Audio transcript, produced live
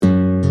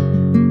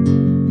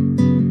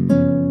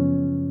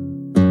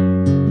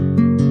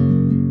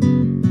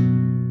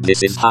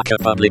This is Hacker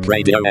Public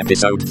Radio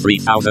episode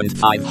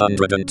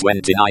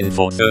 3529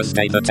 for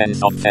Thursday the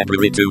 10th of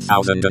February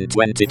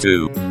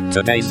 2022.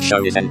 Today's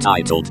show is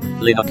entitled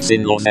Linux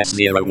Inlaws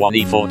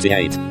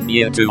S01E48,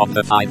 Year 2 of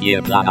the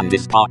 5-year plan and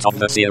is part of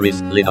the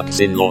series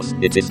Linux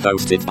Inlaws. It is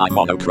hosted by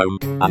Monochrome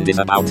and is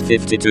about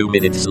 52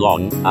 minutes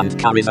long and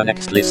carries an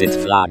explicit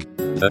flag.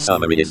 The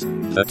summary is: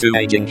 the two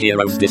aging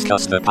heroes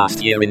discuss the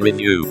past year in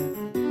review.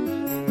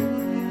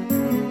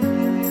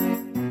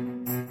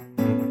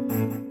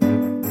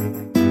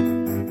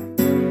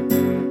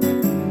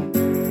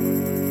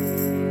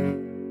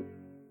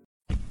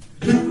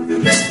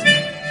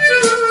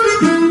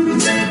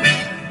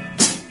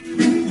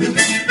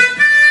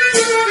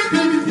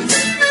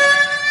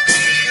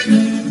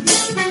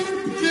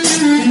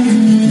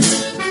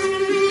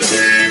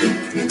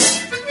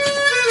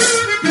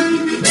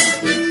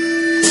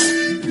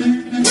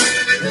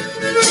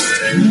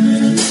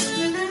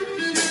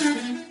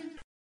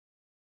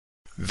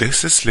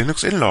 This is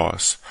Linux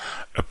Inlaws,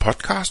 a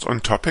podcast on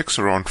topics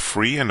around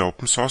free and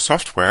open source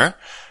software,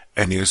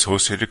 any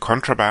associated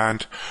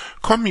contraband,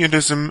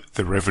 communism,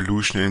 the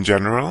revolution in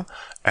general,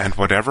 and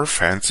whatever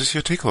fancies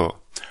you tickle.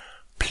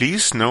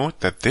 Please note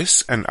that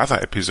this and other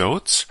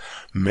episodes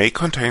may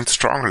contain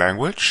strong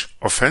language,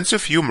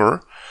 offensive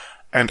humor,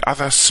 and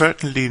other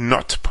certainly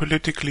not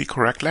politically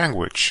correct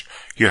language.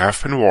 You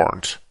have been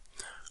warned.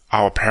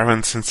 Our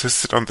parents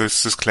insisted on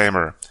this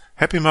disclaimer.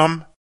 Happy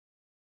Mom?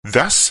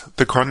 Thus,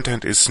 the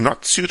content is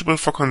not suitable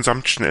for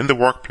consumption in the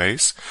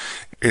workplace,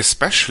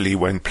 especially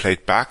when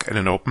played back in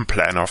an open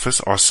plan office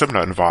or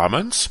similar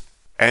environments.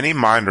 Any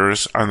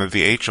minors under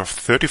the age of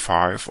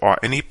 35 or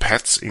any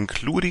pets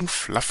including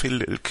fluffy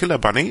little killer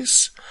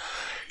bunnies,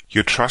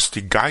 your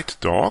trusty guide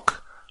dog,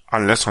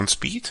 unless on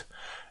speed,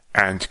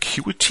 and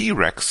cute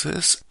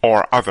T-Rexes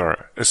or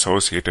other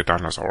associated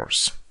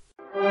dinosaurs.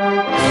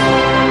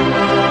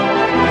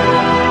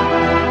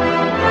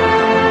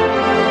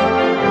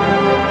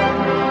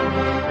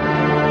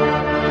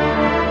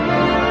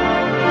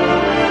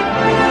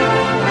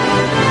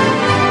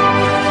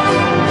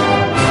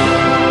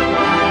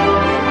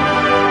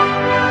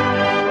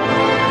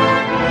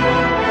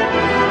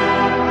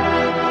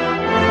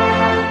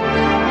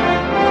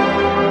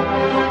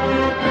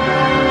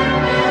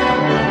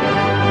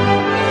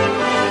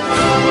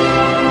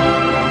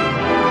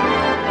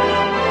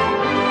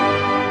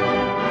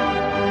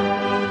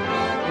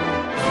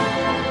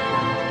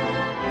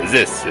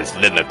 This is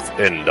Linux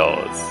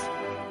Inlaws.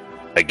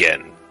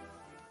 Again.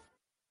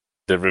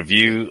 The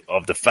review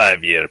of the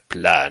 5-year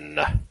plan.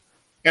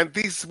 And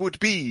this would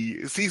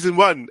be Season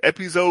 1,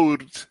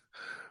 Episode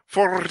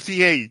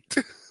 48.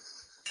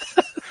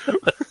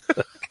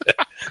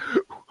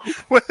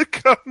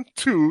 Welcome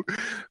to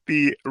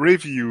the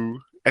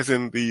review, as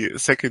in the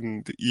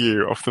second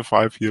year of the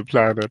 5-year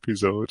plan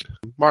episode.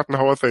 Martin,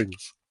 how are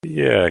things?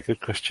 Yeah,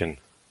 good question.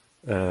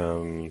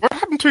 What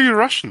happened to your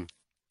Russian?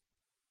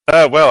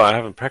 Well, I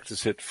haven't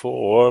practiced it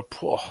for...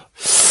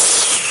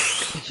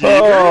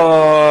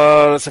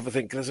 let's have a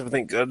think.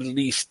 At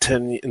least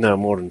 10... No,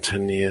 more than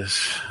 10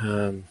 years.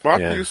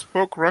 Martin, you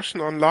spoke Russian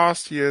on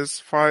last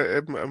year's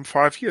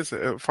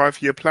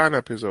 5-year plan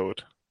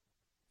episode.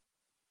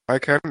 I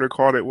can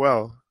recall it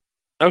well.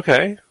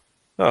 Okay.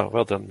 Oh,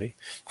 well done, me.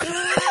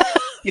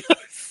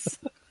 Yes.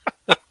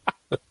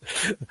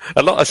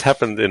 A lot has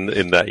happened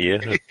in that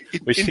year,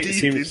 which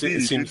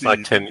seems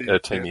like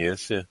 10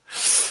 years, yeah.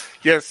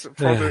 Yes,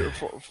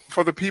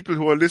 for the people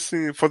who are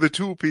listening, for the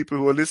two people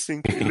who are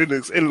listening to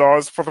Linux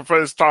Inlaws for the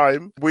first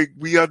time,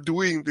 we are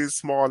doing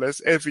this more or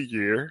less every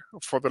year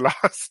for the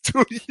last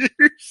 2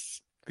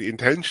 years. The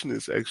intention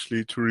is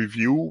actually to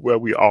review where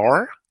we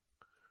are.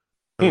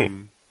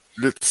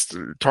 Let's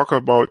talk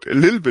about a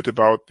little bit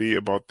about the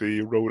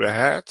road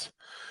ahead,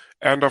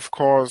 and of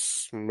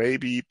course,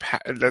 maybe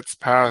let's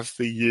pass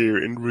the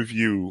year in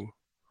review.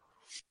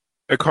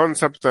 A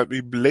concept that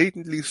we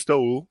blatantly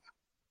stole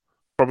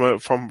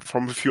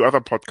from a few other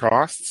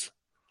podcasts.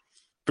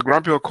 The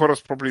Grumpy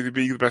Quarters probably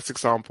being the best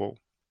example.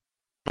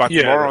 But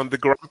more on the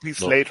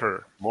Grumpies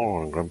later.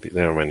 More on Grumpy.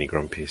 There are many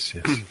Grumpies,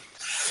 yes.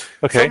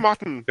 Okay. So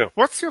Martin,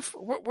 what's your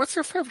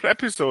favorite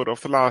episode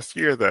of the last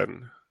year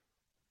then?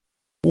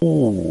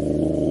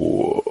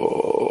 Ooh,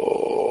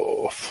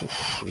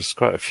 there's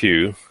quite a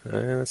few.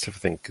 Let's have a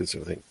think.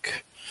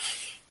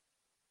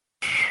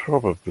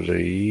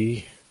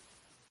 Probably...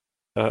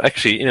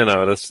 actually,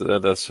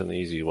 that's an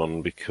easy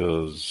one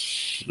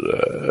because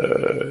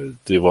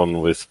the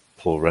one with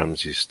Paul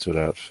Ramsey stood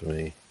out for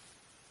me.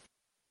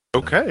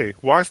 Okay,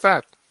 why is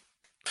that?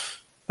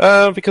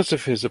 Because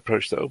of his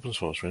approach to open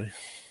source, really.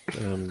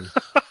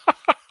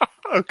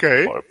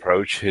 Okay. Or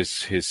approach,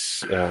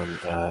 his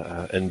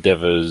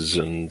endeavors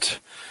and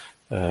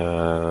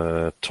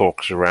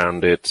talks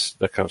around it,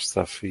 that kind of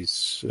stuff.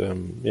 He's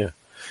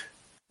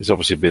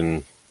obviously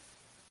been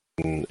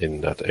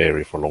in that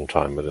area for a long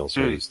time, but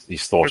also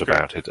he's thought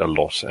about it a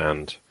lot,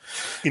 and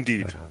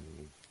indeed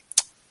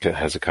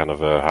has a kind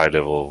of a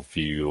high-level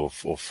view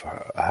of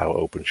how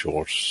open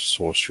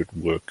source should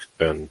work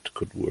and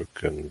could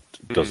work and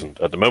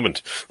doesn't at the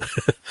moment,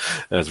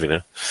 as we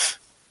know.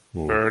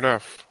 Fair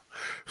enough.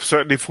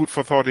 Certainly food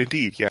for thought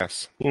indeed,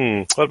 yes.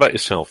 What about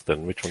yourself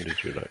then? Which one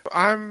did you like?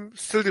 I'm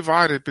still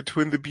divided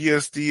between the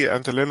BSD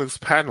and the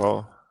Linux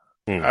panel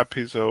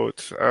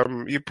episode.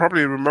 You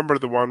probably remember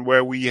the one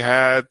where we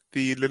had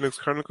the Linux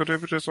kernel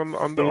contributors on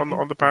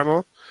the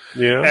panel,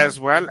 as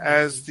well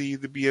as the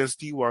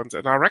BSD ones.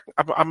 And I reckon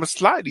I'm a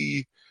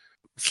slightly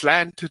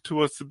slanted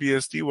towards the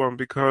BSD one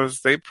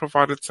because they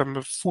provided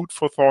some food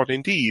for thought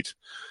indeed.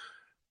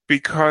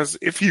 Because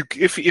if you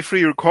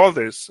recall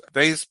this,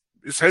 they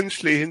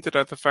essentially hinted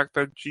at the fact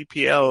that the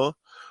GPL,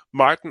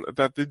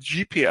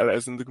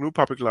 as in the GNU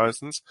public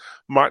license,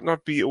 might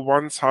not be a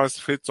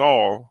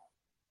one-size-fits-all,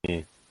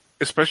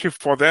 especially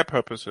for their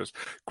purposes.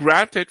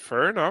 Granted,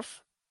 fair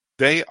enough,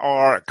 they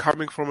are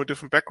coming from a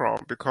different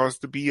background because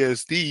the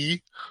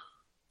BSD,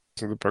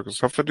 so the Package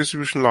Software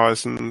Distribution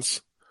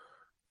License,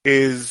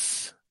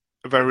 is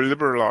a very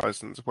liberal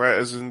license,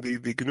 whereas in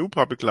the GNU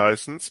public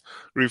license,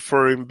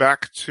 referring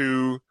back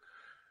to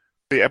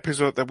the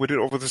episode that we did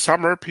over the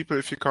summer, people,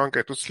 if you can't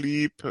get to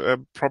sleep,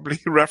 probably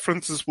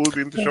references will be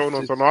in the show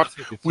notes or not.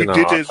 We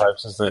did it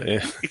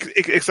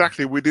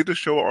exactly. We did a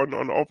show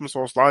on open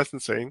source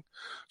licensing.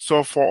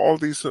 So for all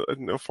the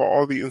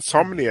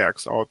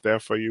insomniacs out there,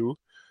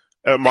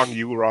 among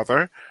you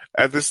rather,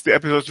 this is the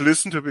episode to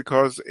listen to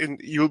because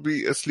you'll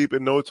be asleep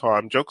in no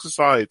time. Jokes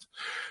aside.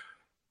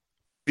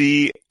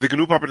 The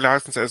GNU public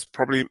license, as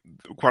probably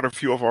quite a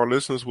few of our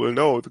listeners will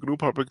know, the GNU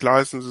public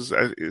license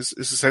is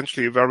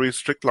essentially a very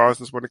strict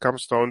license when it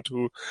comes down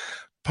to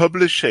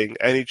publishing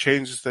any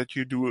changes that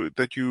you do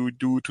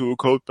to a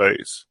code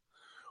base.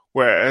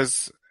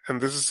 Whereas,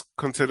 and this is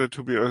considered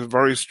to be a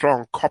very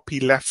strong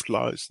copyleft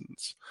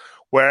license,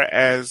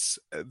 whereas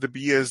the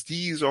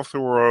BSDs of the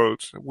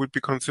world would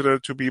be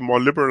considered to be more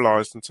liberal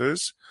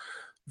licenses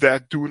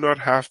that do not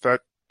have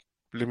that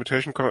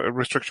limitation,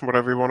 restriction,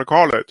 whatever you want to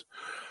call it.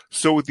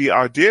 So the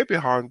idea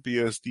behind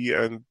BSD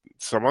and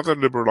some other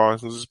liberal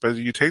licenses is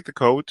basically you take the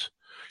code,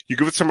 you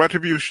give it some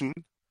attribution,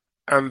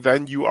 and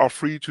then you are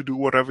free to do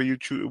whatever you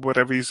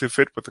see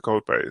fit with the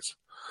code base.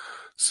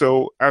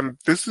 So, and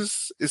this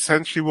is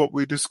essentially what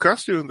we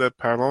discussed during that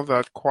panel,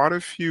 that quite a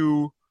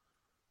few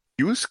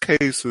use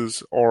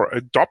cases or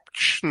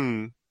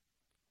adoption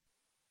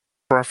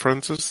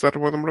preferences, that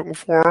what I'm looking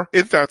for,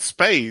 in that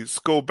space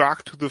go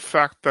back to the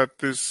fact that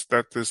this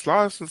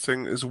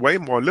licensing is way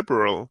more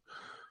liberal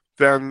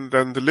than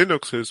the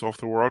Linuxes of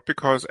the world,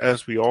 because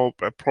as we all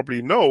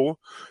probably know,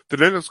 the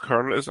Linux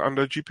kernel is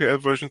under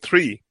GPL version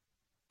 3,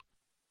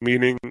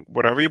 meaning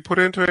whatever you put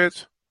into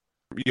it,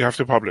 you have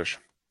to publish.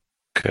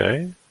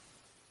 Okay.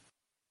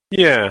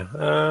 Yeah.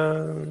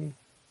 I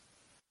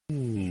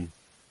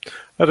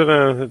don't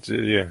know.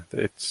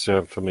 It's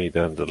for me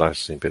then the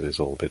licensing bit is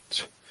all a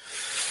bit.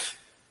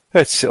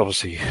 It's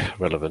obviously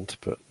relevant,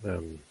 but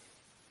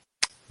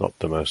not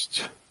the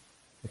most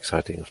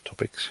exciting of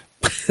topics.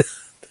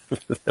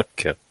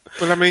 Okay.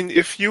 Well, I mean,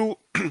 if you,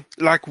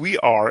 like we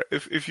are,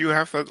 if you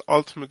have that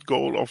ultimate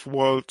goal of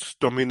world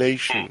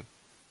domination,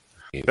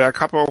 there are a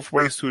couple of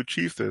ways to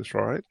achieve this,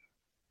 right?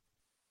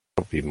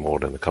 Probably more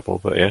than a couple,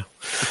 but yeah.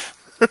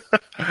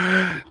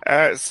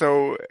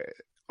 So,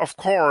 of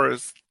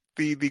course,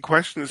 the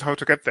question is how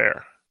to get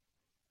there.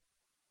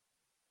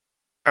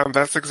 And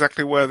that's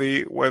exactly where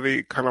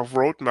the kind of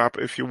roadmap,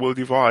 if you will,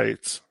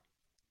 divides.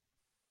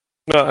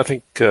 No, I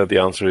think the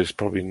answer is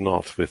probably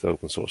not with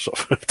open source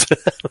software.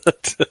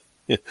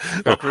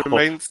 That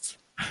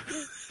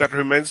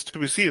remains to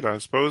be seen, I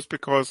suppose,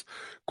 because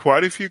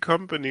quite a few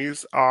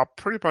companies are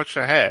pretty much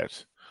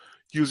ahead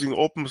using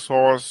open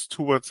source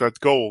towards that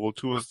goal,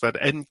 towards that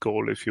end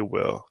goal, if you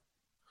will.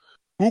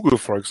 Google,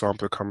 for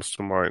example, comes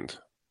to mind.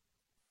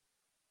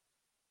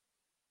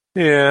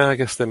 Yeah, I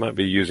guess they might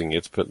be using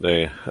it, but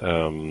they,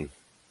 I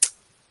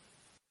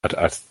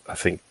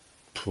think,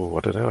 I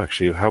don't know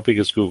actually. How big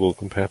is Google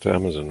compared to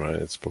Amazon? Right,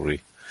 it's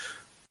probably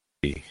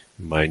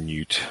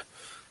minute.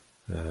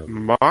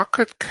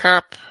 Market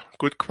cap,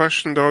 good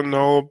question. Don't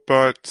know,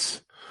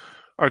 but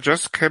I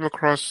just came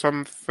across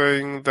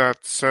something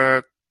that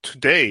said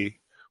today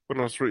when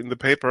I was reading the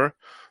paper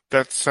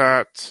that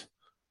said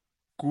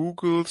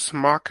Google's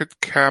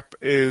market cap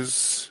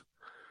is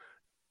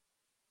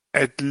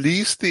at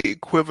least the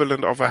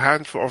equivalent of a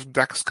handful of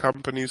DAX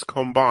companies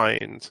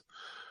combined.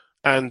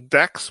 And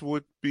DAX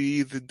would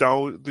be the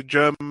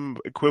German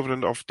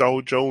equivalent of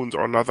Dow Jones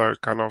or another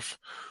kind of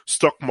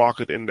stock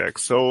market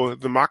index. So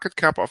the market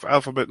cap of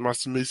Alphabet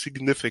must be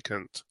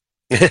significant.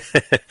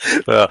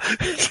 Well,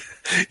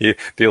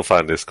 you'll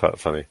find this quite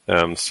funny.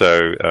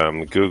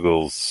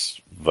 Google's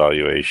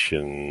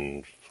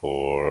valuation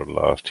for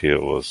last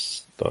year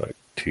was like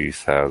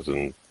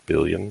 2,000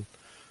 billion.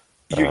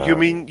 You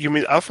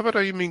mean Alphabet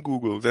or you mean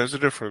Google? There's a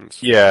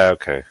difference. Yeah.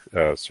 Okay.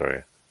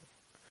 Sorry.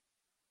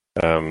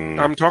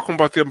 I'm talking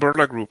about the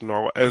umbrella group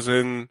now, as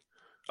in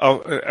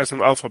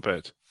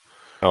Alphabet.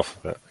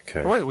 Alphabet.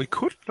 Okay. Wait, we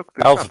could look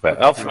this Alphabet.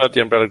 up. Alphabet.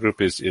 The umbrella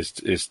group is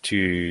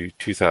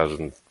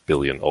 2,000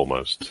 billion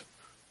almost.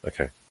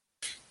 Okay.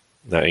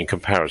 Now, in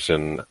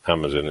comparison,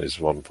 Amazon is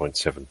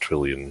 1.7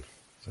 trillion.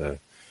 So,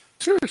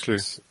 seriously?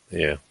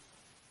 Yeah.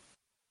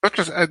 Not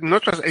just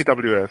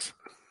AWS.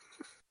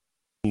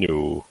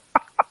 No.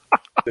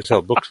 They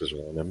sell books as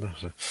well, remember?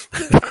 So.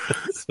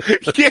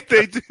 Yeah,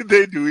 they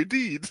do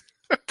indeed.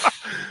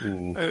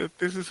 Mm.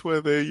 This is,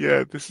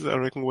 I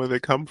reckon, where they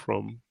come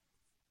from.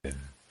 Yeah.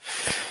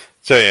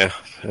 So yeah,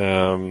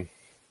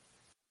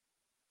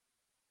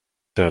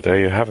 so there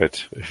you have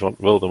it. If you want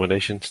world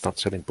domination, start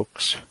selling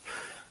books.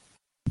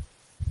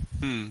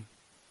 No,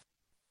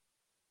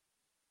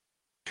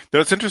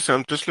 it's interesting.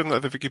 I'm just looking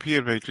at the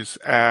Wikipedia pages,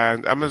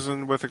 and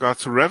Amazon, with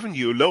regards to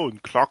revenue alone,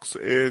 clocks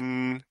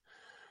in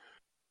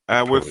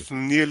with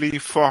nearly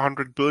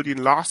 400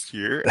 billion last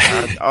year,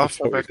 and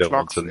Alphabet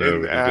clocks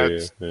in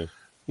at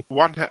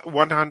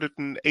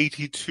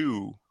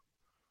 182.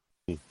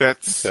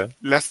 That's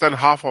less than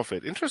half of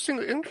it.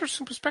 Interesting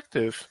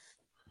perspective.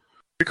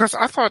 Because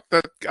I thought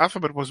that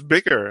Alphabet was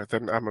bigger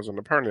than Amazon.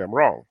 Apparently, I'm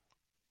wrong.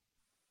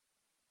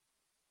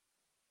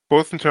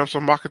 Both in terms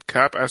of market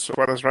cap as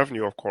well as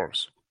revenue, of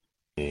course.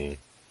 Mm.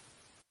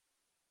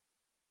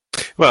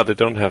 Well, they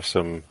don't have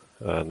some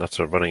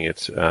NASA running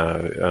it,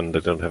 and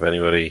they don't have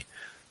anybody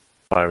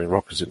firing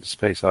rockets into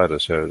space either,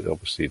 so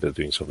obviously they're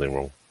doing something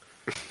wrong.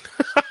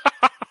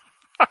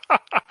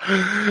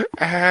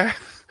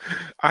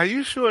 Are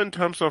you sure in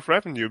terms of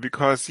revenue?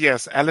 Because,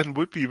 yes, Alan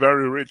would be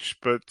very rich,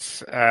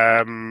 but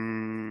I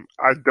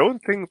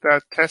don't think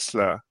that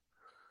Tesla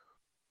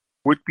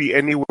would be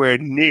anywhere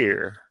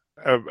near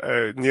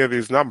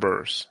these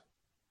numbers.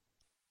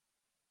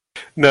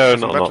 No,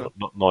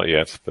 not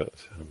yet, but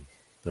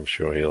I'm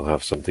sure he'll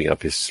have something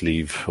up his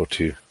sleeve or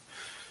to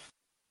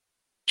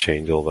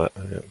change all that.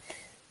 Yeah.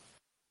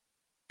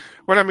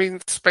 Well, I mean,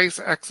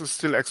 SpaceX is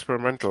still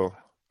experimental.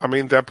 I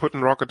mean, they're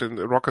putting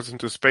rockets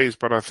into space,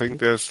 but I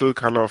think they're still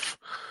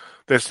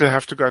they still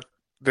have to get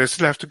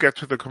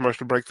to the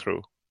commercial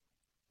breakthrough.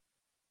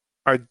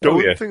 I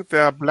don't think they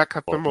are black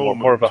at the moment.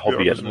 More of a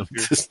hobby at the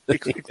moment.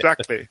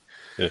 Exactly.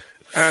 Yeah.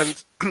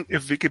 And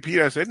if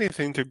Wikipedia has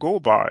anything to go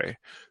by,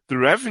 the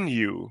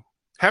revenue.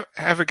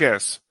 Have a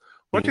guess.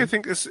 What do you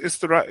think is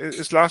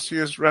last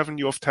year's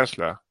revenue of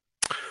Tesla?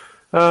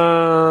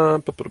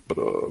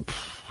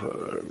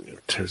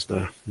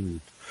 Tesla.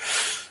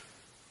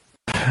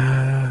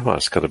 Well,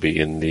 it's got to be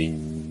in the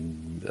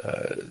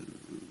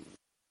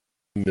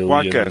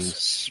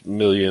millions.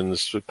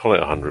 We'll call it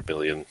 100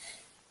 million.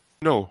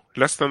 No,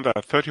 less than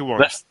that.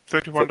 31.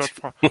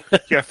 31.5.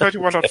 Yeah,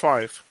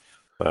 31.5.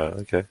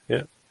 Okay.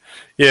 Yeah.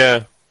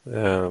 Yeah.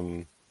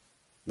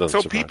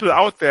 So people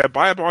out there,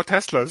 buy more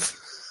Teslas.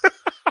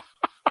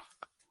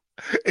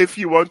 If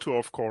you want to,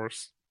 of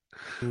course.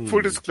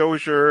 Full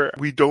disclosure,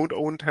 we don't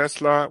own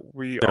Tesla.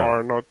 We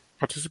are not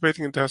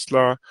participating in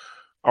Tesla.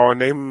 Our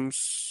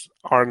names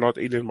are not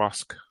Elon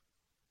Musk.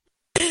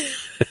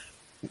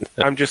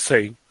 I'm just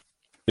saying.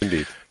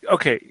 Indeed.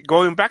 Okay,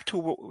 going back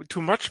to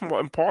much more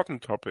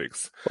important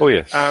topics. Oh,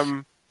 yes.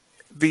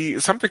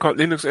 Something called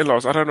Linux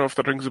Inlaws. I don't know if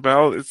that rings a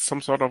bell. It's some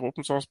sort of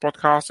open source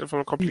podcast, if I'm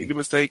not completely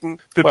mistaken.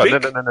 No.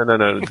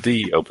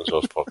 The open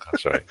source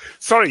podcast, sorry.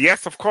 Sorry,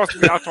 yes, of course,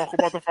 we are talking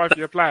about the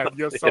 5-year plan.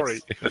 Yes,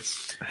 sorry.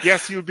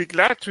 Yes, you'll be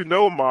glad to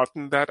know,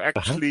 Martin, that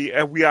actually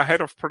we are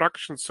ahead of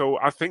production. So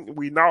I think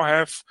we now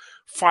have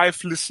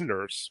 5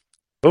 listeners.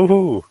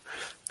 Oh,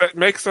 that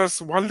makes us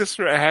 1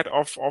 listener ahead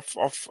of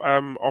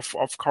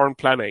current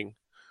planning.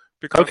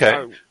 Because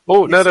no.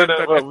 Well,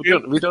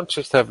 we don't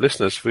just have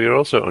listeners. We are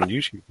also on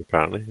YouTube,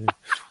 apparently.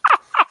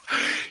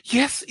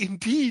 Yes,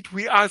 indeed.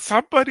 We are.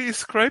 Somebody is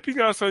scraping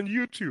us on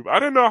YouTube. I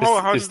don't know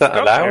how is that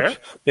allowed?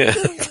 There.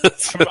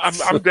 Yeah,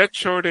 I'm dead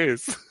sure it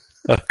is.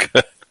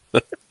 Okay.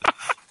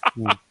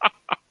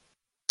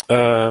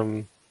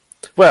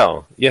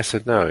 Well, yes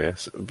and no,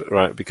 yes,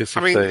 right. Because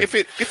if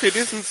it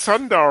isn't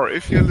Sundar,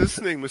 if you're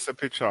listening, Mr.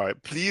 Pichai,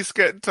 please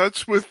get in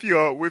touch with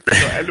your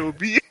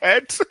LOB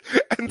head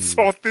and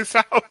sort this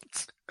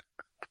out.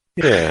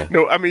 Yeah.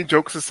 No, I mean,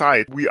 jokes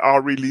aside, we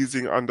are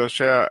releasing under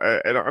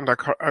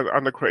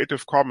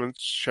Creative Commons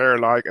share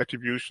like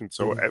attribution,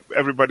 so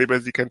everybody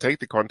basically can take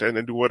the content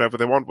and do whatever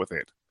they want with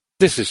it.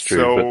 This is true.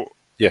 So,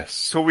 yes.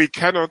 So we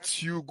cannot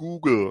sue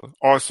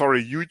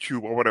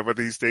YouTube or whatever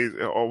these days,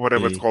 or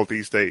whatever it's called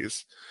these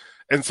days.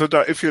 And so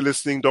that if you're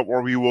listening, don't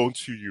worry, we won't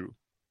sue you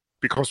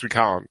because we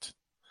can't.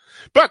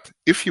 But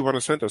if you want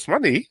to send us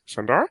money,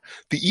 Sundar,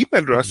 the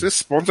email address is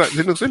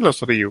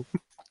sponsor@linuxinlaws.eu.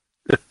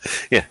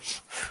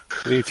 Yes.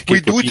 We need to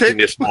keep repeating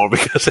this more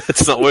because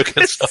it's not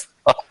working so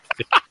well.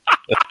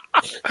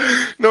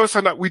 No,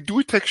 Sundar, we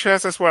do take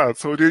shares as well.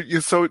 So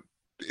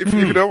if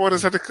you don't want to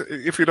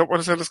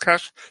send us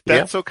cash,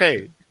 that's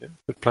okay. Yeah.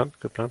 Good plan.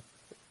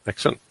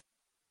 Excellent.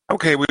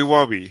 Okay, we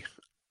will be.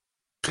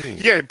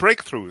 Yeah,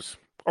 breakthroughs.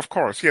 Of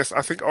course, yes.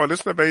 I think our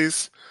listener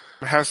base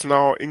has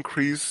now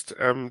increased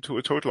to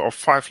a total of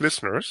 5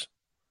 listeners,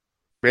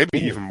 maybe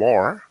even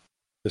more.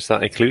 Does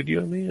that include you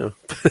and me? Or?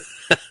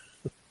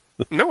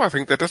 No, I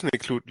think that doesn't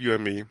include you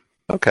and me.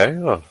 Okay,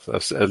 well,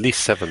 that's at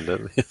least 7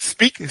 then.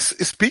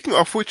 Speaking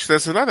of which,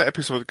 there's another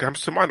episode that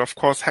comes to mind, of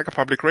course, Hacker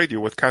Public Radio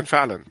with Ken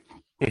Fallon.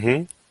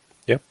 Mm-hmm.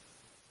 Yep.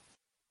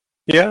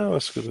 Yeah,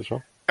 that's good as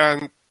well.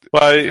 And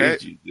Well,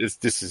 okay.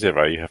 this is it,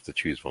 right? You have to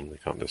choose one. You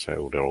can't just say,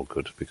 "Oh, they're all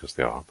good," because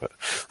they are. But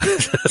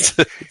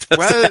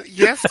Well,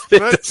 yes, it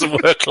but doesn't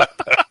work like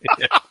that.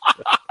 Yeah.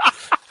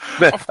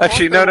 No, of course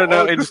actually, they were no.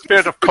 all In the good.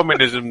 spirit of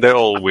communism, they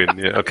all win.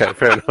 Yeah, okay,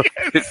 fair enough.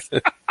 Yes.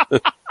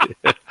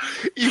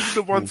 Even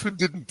the ones who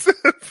didn't.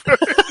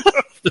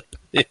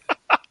 Yeah.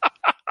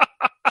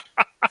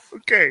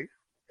 Okay.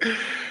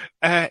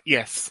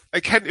 Yes.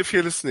 Ken, if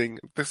you're listening,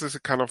 this is a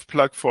kind of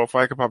plug for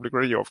Viker Public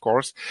Radio, of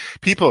course.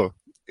 People,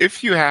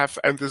 if you have,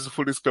 and this is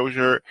full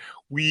disclosure,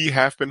 we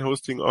have been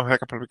hosting on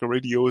Hacker Public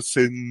Radio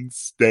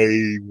since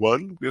day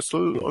one. We're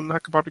still on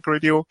Hacker Public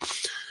Radio.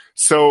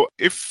 So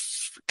if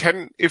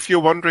you're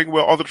wondering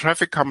where all the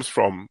traffic comes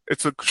from,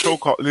 it's a show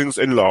called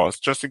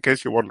Inlaws, just in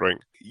case you're wondering.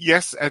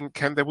 Yes, and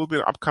Ken, there will be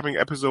an upcoming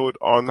episode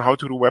on how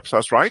to do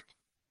websites right.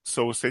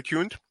 So stay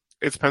tuned.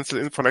 It's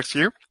penciled in for next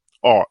year.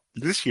 Or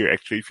this year,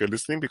 actually, if you're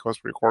listening,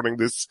 because we're recording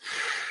this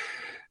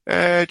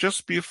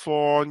just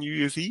before New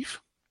Year's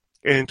Eve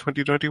in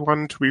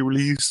 2021, to be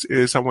released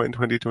somewhere in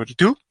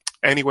 2022.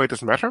 Anyway, it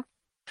doesn't matter.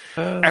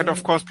 And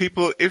of course,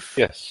 people,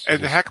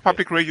 and the Hack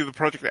Public Radio, the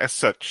project as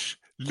such,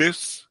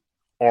 lives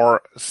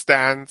or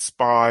stands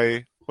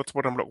by, what's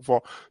what I'm looking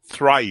for,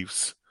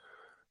 thrives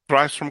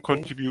from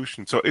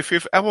contribution. So if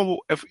you've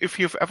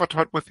ever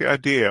toyed with the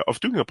idea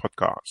of doing a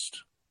podcast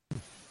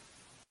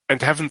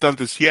and haven't done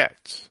this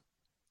yet,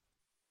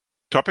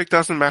 topic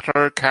doesn't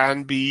matter,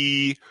 can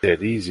be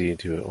dead easy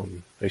to it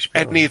on HPR.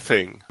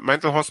 Anything.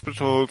 Mental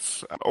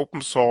hospitals,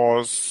 open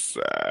source,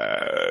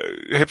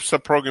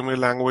 hipster programming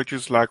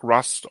languages like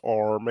Rust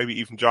or maybe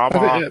even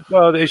Java.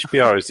 Well, the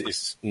HPR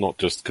is not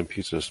just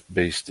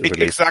computers-based.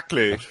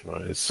 Exactly.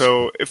 Right?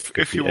 So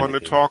if you want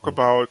to talk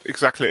about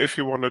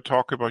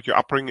your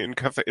upbringing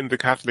in the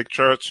Catholic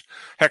Church,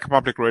 Hacker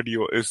Public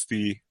Radio is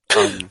the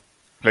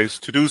place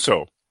to do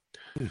so.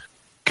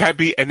 Can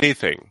be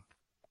anything.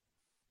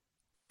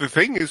 The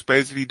thing is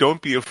basically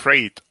don't be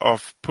afraid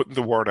of putting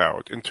the word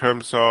out in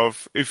terms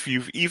of if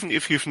you've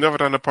never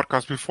done a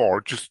podcast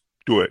before, just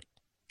do it.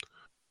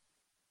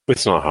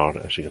 It's not hard,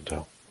 as you can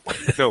tell.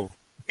 No,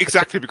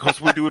 exactly, because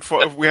we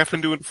have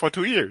been doing it for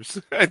 2 years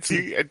and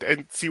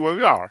see where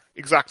we are.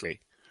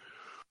 Exactly.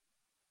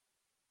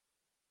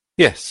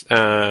 Yes.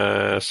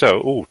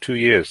 2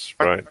 years,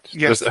 right?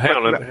 Yes. Hang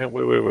on.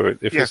 Wait.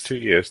 If it's 2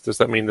 years, does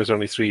that mean there's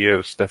only 3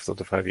 years left of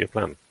the 5-year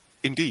plan?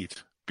 Indeed.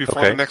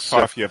 Before the next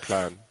 5-year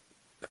plan.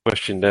 The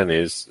question then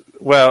is,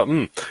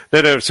 no.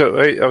 So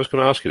I was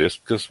going to ask you this,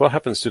 because what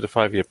happens to the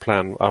 5-year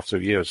plan after a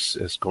year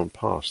has gone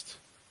past?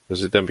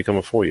 Does it then become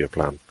a 4-year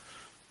plan?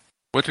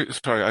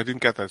 Sorry, I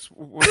didn't get that.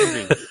 What do you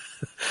mean?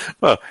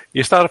 Well,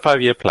 you start a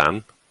 5-year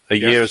plan, a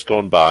year has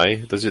gone by,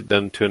 does it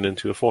then turn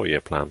into a 4-year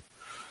plan?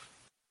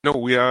 No,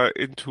 we are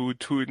into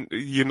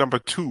year number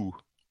 2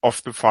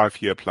 of the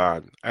 5-year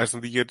plan, as in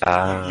the year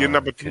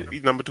number 2. Okay.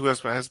 Number 2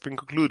 has been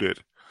concluded.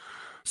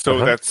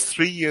 So that's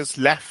 3 years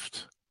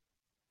left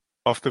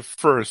of the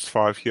first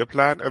 5-year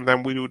plan, and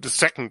then we do the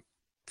second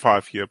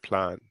 5-year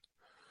plan.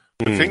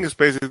 The thing is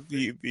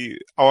basically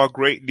our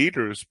great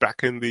leaders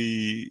back in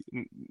the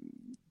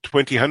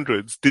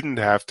 2000s didn't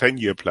have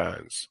 10-year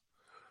plans.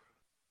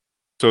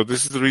 So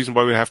this is the reason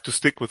why we have to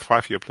stick with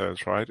 5-year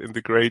plans, right? In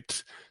the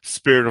great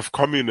spirit of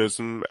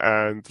communism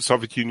and the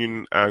Soviet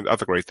Union and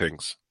other great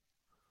things.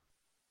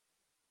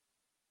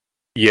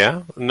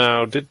 Yeah.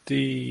 Now, did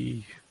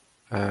the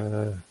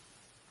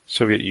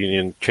Soviet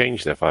Union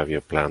change their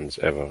 5-year plans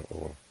ever,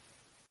 or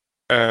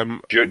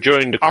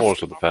during the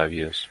course of the 5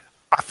 years?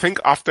 I think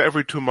after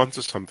every 2 months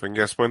or something,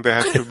 yes, when they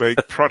have to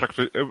make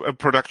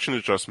production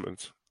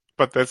adjustments.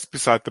 But that's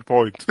beside the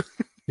point.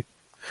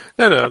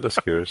 No, that's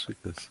curious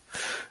because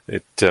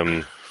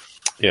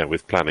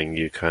with planning,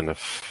 you kind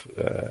of,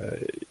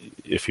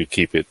 if you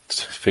keep it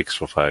fixed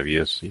for 5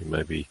 years, you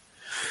maybe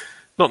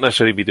not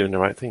necessarily be doing the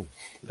right thing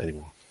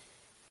anymore,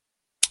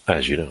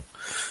 as you know.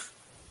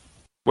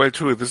 Well,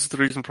 true. This is the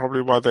reason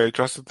probably why they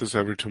adjusted this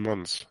every 2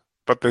 months.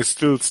 But they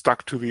still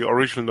stuck to the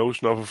original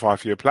notion of a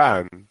 5-year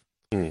plan.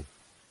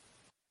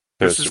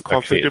 This is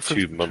called the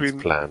difference between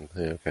plan.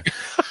 Yeah, okay.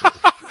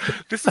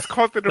 This is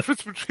called the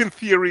difference between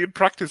theory and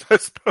practice, I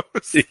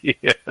suppose.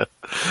 Yeah.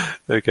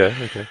 Okay.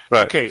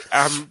 Right. Okay.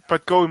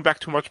 But going back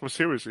to much more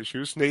serious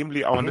issues,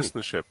 namely our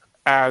listenership.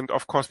 And,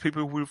 of course,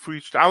 people we've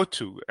reached out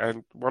to.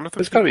 And one of the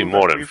There's got to be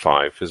more than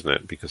 5, isn't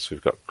it? Because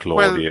we've got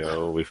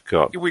Claudio, we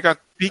got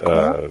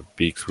Biku.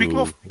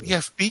 Biku.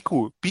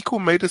 Biku.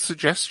 Biku made a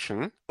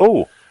suggestion.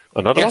 Oh,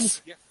 another one?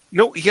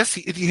 No, yes,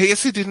 he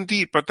did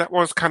indeed, but that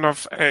was kind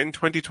of in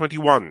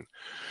 2021.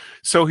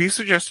 So he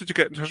suggested to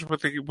get in touch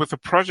with a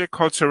project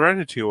called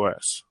Serenity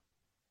OS.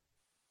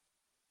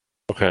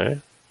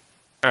 Okay.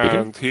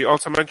 And he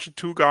also mentioned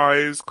 2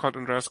 guys called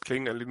Andreas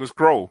Kling and Linus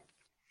Groh.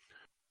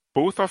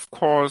 Both, of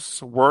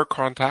course, were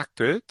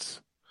contacted.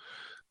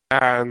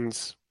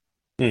 And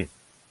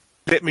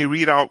let me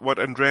read out what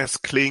Andreas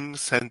Kling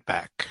sent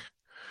back.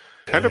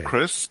 Hello,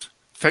 Chris.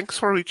 Thanks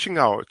for reaching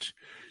out.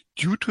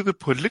 Due to the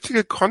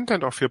political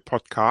content of your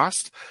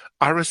podcast,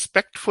 I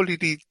respectfully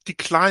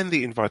decline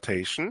the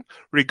invitation.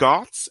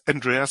 Regards,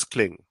 Andreas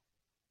Kling.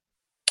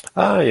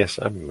 Ah, yes,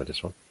 I remember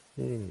this one.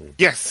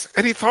 Yes.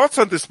 Any thoughts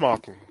on this,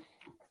 Martin?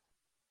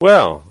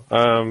 Well,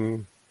 I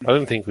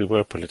don't think we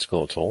were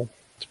political at all,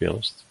 to be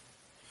honest.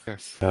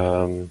 Yes.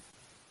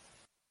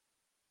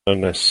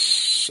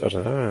 Unless, I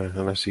don't know,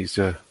 unless he's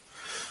got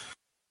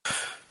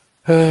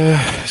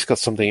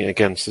something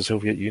against the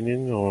Soviet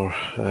Union or,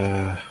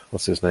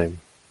 what's his name?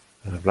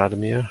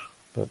 Vladimir.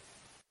 But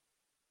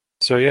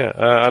so yeah,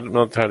 I'm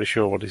not entirely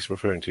sure what he's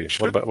referring to.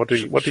 What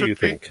do you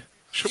think?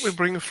 Should we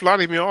bring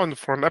Vladimir on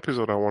for an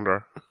episode? I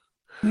wonder.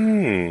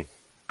 Hmm.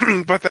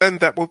 But then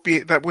that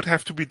would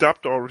have to be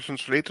dubbed or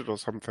translated or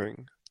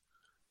something.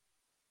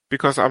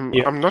 Because I'm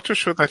not too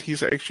sure that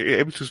he's actually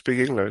able to speak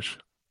English.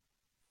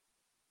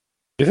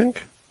 You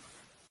think?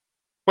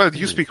 Well,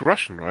 you speak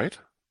Russian, right?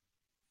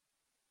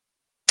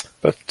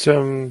 But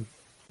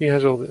he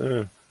has all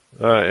the.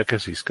 I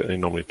guess he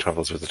normally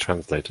travels with a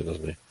translator,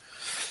 doesn't he?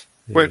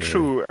 Well,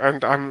 true,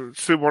 and I'm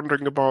still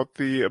wondering about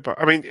I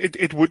mean,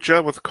 it would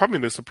gel with the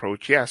communist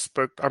approach, yes,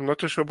 but I'm not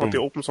too sure about the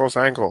open source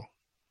angle.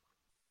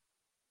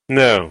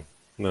 No.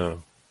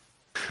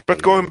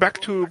 But going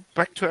back to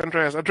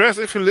Andreas. Andreas,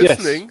 if you're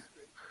listening,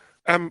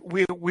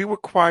 we were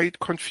quite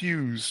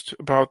confused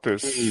about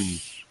this.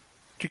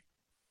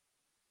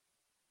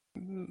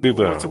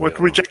 What's the word?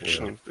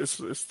 Rejection.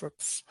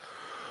 That's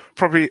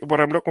probably what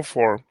I'm looking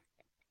for.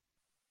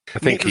 I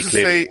think he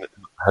clearly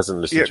hasn't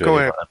listened to any of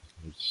our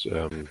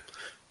episodes,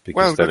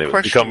 because then it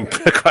would become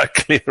quite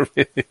clear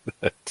really,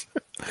 that.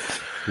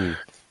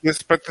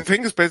 Yes, but the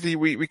thing is, basically,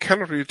 we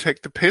cannot really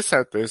take the piss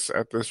at this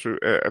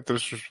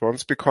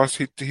response because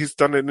he's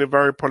done it in a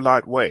very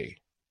polite way,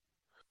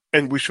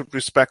 and we should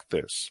respect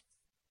this.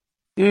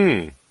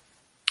 Oh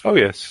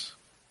yes.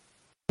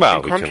 Well,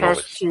 in we can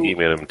always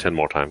email him 10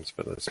 more times,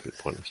 but that's a bit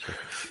pointless.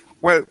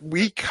 Well,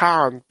 we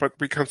can't, but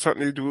we can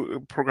certainly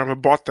program a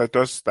bot that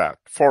does that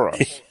for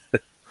us.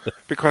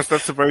 Because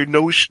that's the very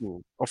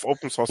notion of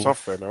open source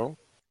software, no?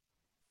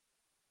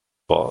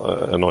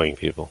 Well, annoying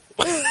people.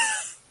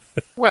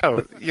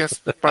 Well, yes,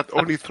 but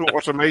only through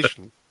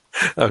automation.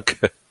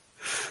 Okay.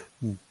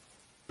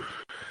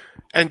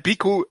 And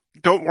Biku,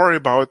 don't worry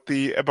about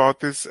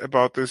this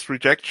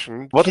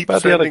rejection. What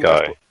about the other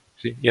guy?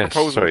 Yes,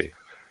 proposals. Sorry.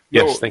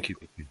 Yes, thank you.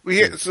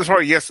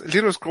 Sorry, yes,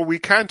 Linus Grow we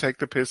can take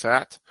the piss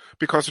at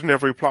because you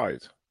never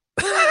replied.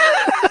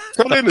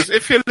 So Linus,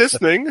 if you're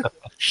listening,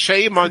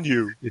 shame on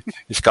you.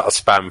 He's got a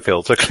spam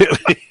filter,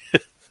 clearly.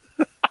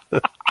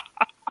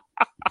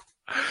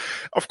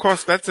 Of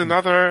course, that's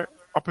another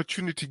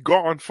opportunity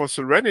gone for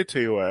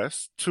Serenity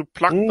OS to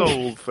plug the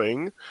whole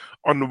thing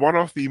on one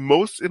of the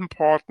most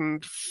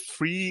important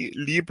free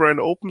Libre and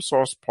open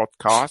source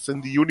podcasts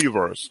in the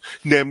universe,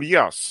 namely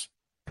us.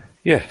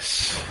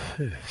 Yes.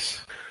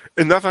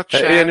 Another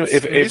chance.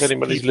 If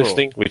anybody's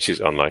listening, which is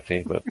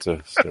unlikely, but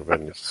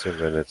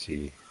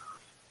Serenity.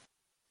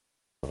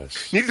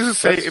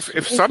 Needless to say,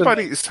 if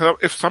somebody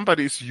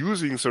is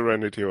using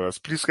Serenity OS,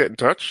 please get in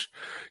touch.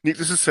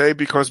 Needless to say,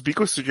 because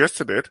Biko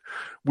suggested it,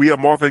 we are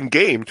more than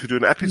game to do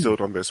an episode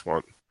on this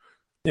one.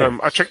 Yeah.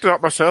 I checked it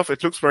out myself.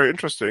 It looks very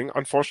interesting.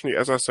 Unfortunately,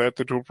 as I said,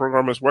 the two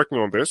programmers working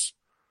on this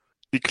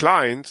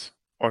declined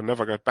or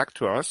never got back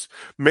to us.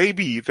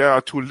 Maybe there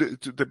are two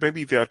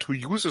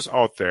users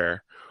out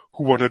there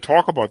who want to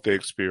talk about their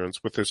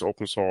experience with this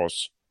open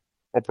source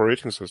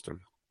operating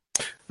system.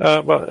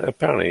 Well,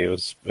 apparently it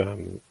was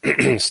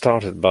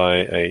started by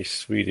a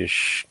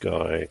Swedish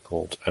guy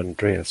called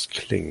Andreas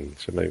Kling,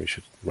 so maybe we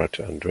should write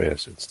to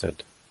Andreas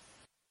instead.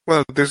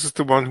 Well, this is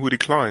the one who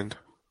declined.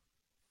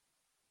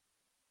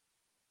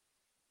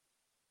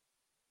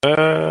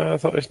 I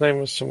thought his name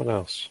was someone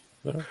else.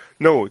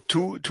 No,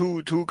 two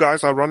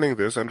guys are running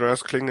this,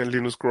 Andreas Kling and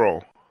Linus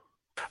Grow.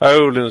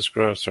 Oh, Linus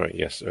Grow, sorry,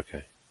 yes,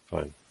 okay,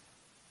 fine.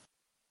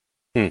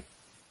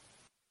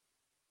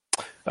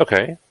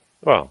 Okay,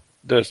 well,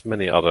 there's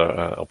many other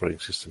operating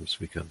systems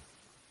we can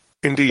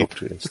talk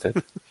to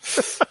instead.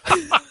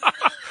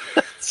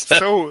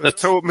 So,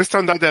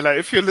 Mr. Nadella,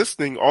 if you're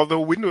listening,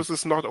 although Windows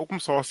is not open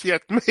source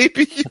yet,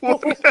 maybe you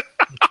want to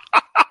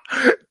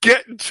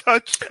get in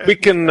touch. We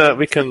can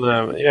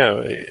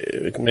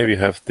maybe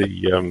have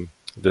the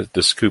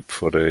scoop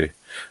for the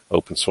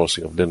open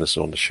sourcing of Linux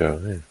on the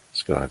show. Yeah,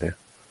 that's a good idea.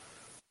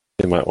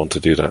 You might want to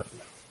do that.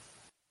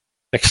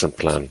 Excellent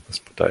plan. Let's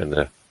put that in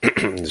there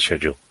in the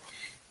schedule.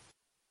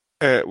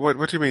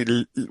 What do you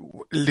mean?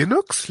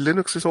 Linux?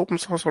 Linux is open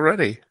source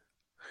already.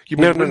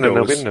 No,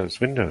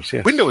 Windows,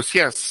 yes. Windows,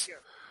 yes.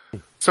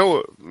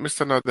 So,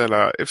 Mr.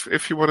 Nadella,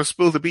 if you want to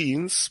spill the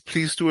beans,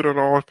 please do it on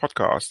our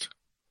podcast.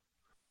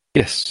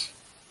 Yes.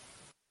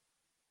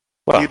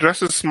 Well, the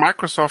address is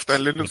Microsoft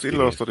and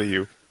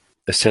Inlaws.eu.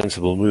 A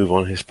sensible move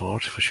on his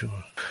part, for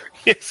sure.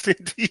 Yes,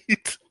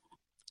 indeed.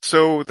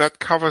 So that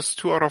covers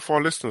 2 out of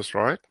 4 listeners,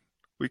 right?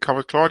 We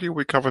covered Claudio,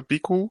 we covered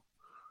Biku.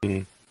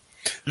 Mm.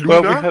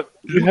 Luna? Well,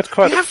 we had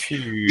quite a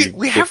few.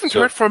 We haven't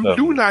heard from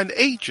Luna in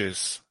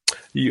ages.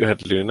 You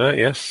had Luna,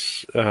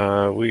 yes.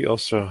 We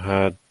also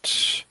had.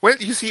 Well,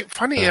 you see,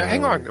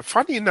 hang on.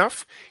 Funny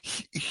enough,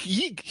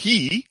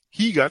 he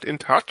got in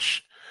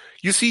touch.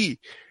 You see,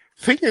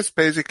 thing is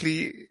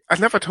basically, I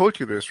never told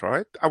you this,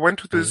 right? I went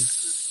to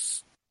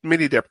this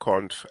mini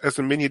DebConf as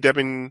a mini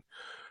Debian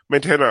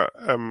maintainer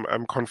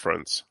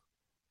conference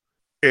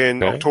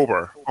in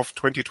October of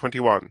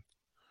 2021.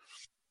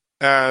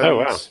 And oh,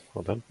 wow.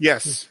 Well done.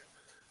 yes.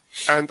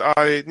 And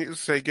I need to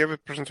say, gave a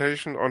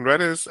presentation on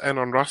Redis and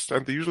on Rust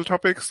and the usual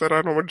topics that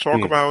I normally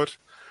talk about.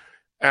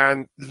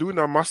 And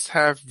Luna must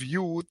have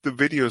viewed the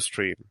video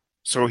stream.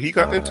 So he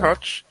got in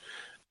touch.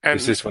 And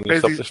is this when he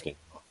stopped listening?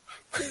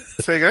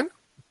 Say again?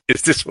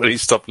 Is this when he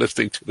stopped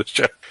listening to the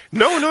show?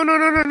 No.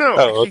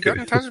 Oh, okay. He got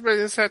in touch with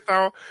me and said,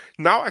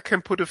 now I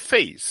can put a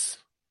face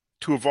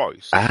to a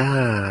voice.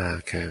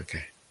 Okay.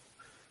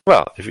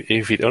 Well,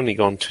 if he'd only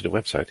gone to the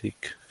website, he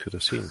could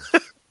have seen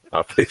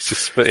our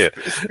faces. But yeah.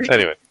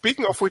 Anyway.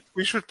 Speaking of which,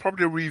 we should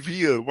probably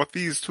reveal what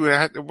these two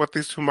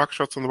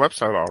mugshots on the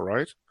website are,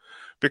 right?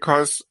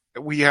 Because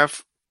we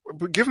have,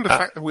 given the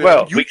fact that we're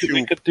on YouTube,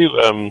 we could do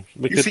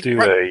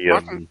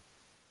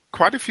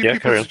quite a few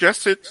people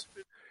suggested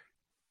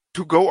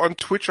to go on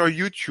Twitch or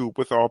YouTube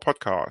with our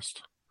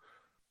podcast.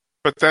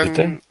 But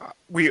then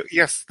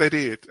yes, they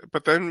did.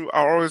 But then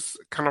I always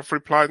kind of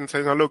replied and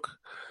said, now look,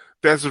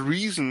 there's a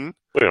reason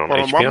why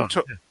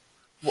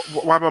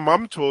my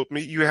mom told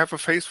me you have a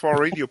face for a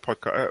radio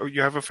podcast.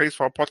 You have a face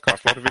for a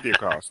podcast, not a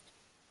videocast.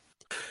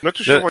 Not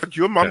too sure what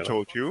your mom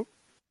told you.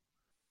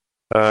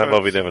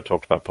 Well, we never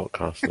talked about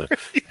podcasts. No.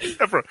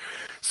 Never.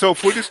 So,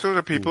 full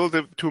disclosure, people,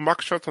 the two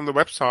mugshots on the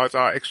website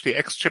are actually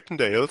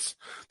ex-Chippendales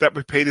that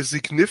we paid a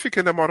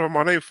significant amount of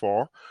money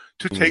for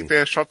to take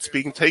their shots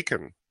being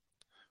taken.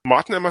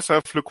 Martin and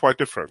myself look quite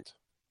different.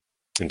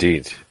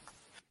 Indeed.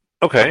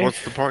 Okay. But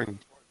what's the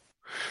point?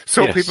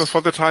 So, people, for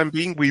the time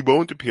being, we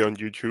won't appear on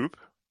YouTube.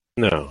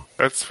 No.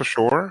 That's for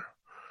sure.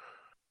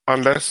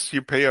 Unless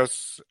you pay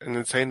us an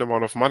insane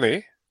amount of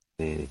money,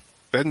 then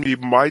we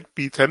might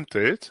be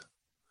tempted.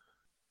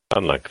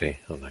 Unlikely,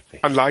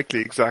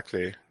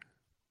 exactly.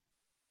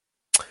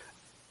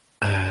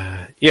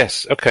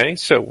 Yes, okay,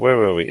 so where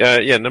were we?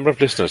 Number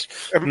of listeners.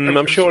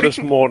 I'm sure there's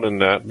more than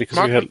that, because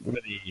Martin,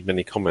 we had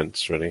many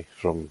comments, really,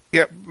 from...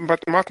 Yeah,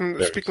 but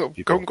Martin, speaking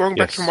of, going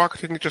back to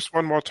marketing just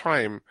one more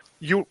time,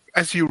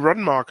 as you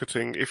run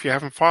marketing, if you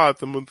haven't fired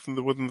them within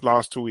the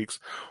last 2 weeks,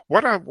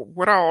 what are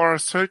our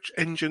search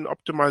engine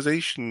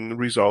optimization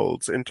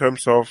results in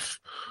terms of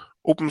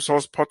open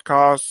source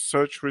podcasts,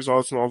 search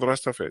results, and all the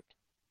rest of it?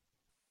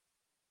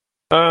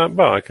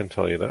 Well, I can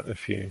tell you that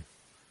if you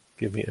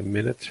give me a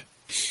minute.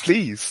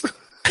 Please.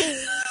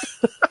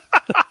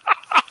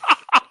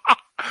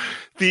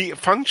 The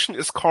function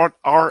is called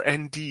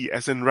RND,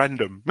 as in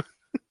random.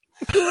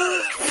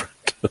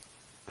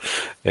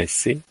 I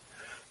see.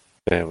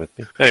 Bear with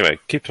me. Anyway,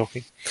 keep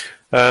talking.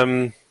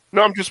 No,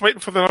 I'm just waiting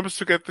for the numbers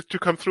to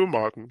come through,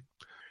 Martin.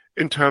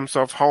 In terms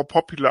of how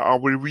popular are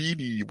we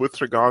really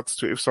with regards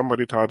to if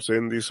somebody types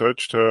in the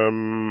search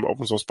term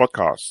open source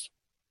podcast.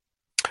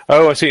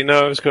 Oh, I see.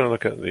 No, I was going to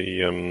look at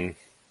the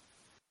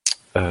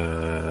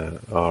our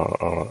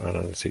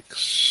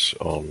analytics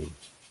on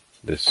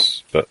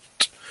this, but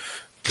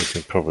we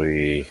can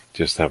probably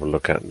just have a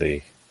look at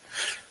the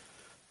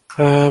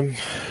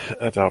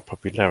at our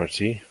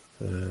popularity.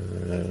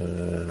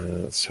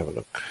 Let's have a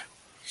look.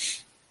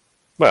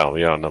 Well,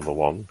 we are number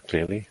one,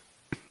 clearly.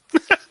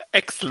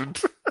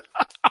 Excellent.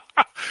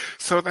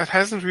 So that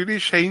hasn't really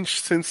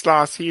changed since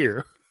last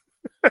year.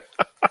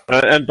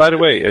 And by the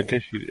way, in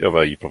case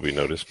you probably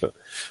noticed, but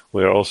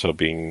we're also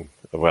being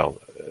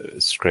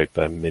scraped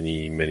by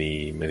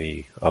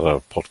many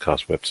other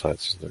podcast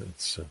websites.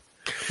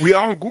 We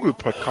are on Google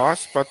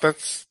Podcasts, but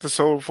that's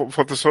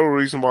for the sole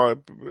reason why,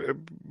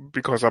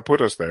 because I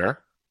put us there.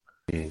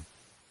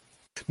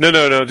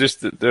 No.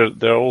 Just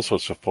there are all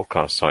sorts of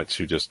podcast sites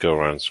who just go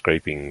around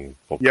scraping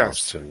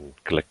podcasts and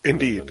collecting.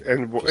 Indeed,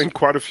 and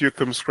quite a few of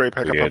them scrape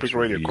Hacker Public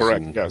Radio.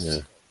 Correct.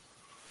 Yes.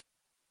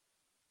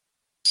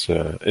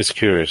 Yeah. It's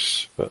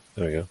curious, but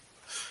there we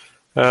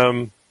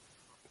go.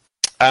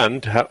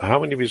 And how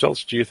many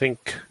results do you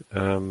think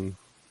there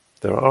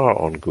are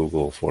on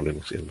Google for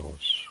Linux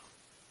Inlaws?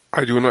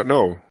 I do not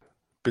know,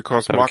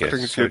 because marketing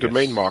is your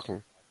domain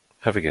marking.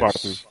 Have a guess.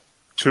 Martin.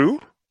 2?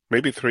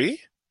 Maybe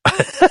 3?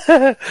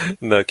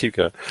 No, keep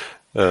going.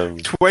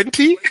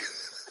 20?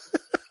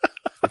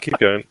 Keep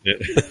going. Yeah.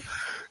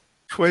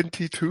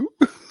 22?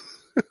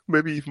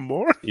 Maybe even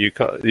more? You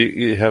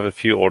have a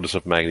few orders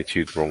of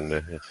magnitude wrong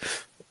there.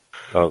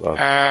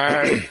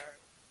 Yeah.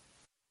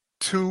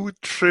 2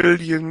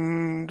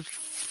 trillion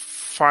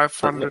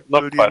 500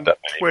 not billion. Quite that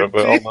many.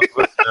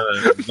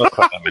 Not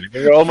quite that many.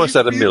 We're almost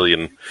at 1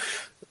 million.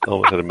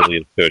 Almost at 1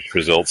 million search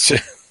results.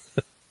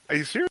 Are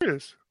you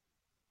serious?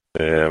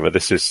 Yeah, but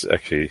this is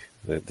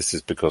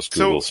because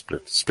Google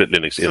split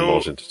Linux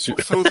Inlaws into two.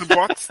 So the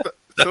bots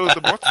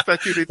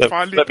that you did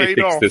finally paid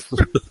off.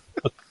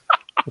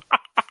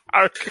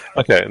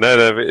 Okay, no,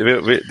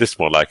 this is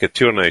more like a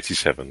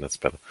 287. That's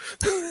better.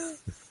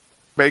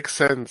 Makes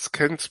sense.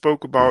 Ken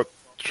spoke about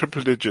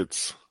triple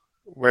digits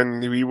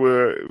when we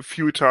were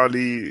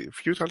futilely,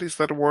 is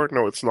that a word?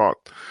 No, it's not.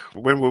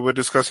 When we were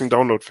discussing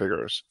download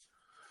figures.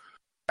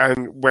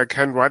 And where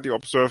Ken rightly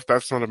observed,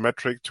 that's not a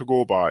metric to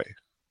go by.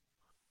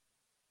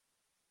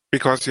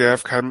 Because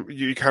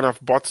you kind of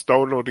bots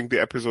downloading the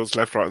episodes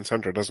left, right, and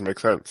center. It doesn't make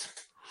sense.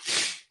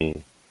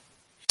 We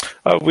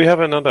have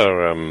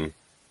another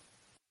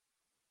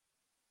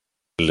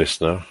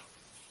listener.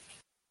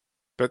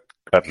 That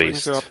at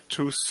brings least it up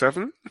to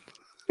 7.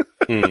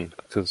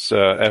 Because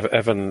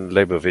Evan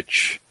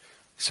Leibovich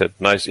said,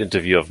 "Nice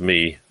interview of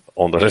me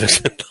on the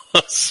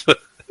Inlaws."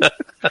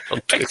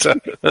 On Twitter.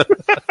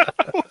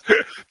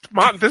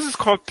 Martin, this is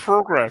called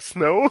progress,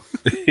 no?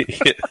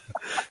 Yeah.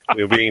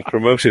 We're being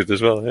promoted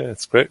as well. Yeah,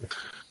 it's great.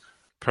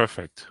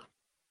 Perfect.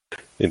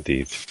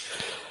 Indeed.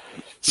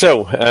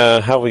 So,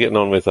 how are we getting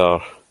on with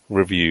our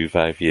review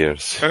 5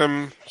 years?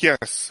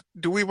 Yes.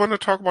 Do we want to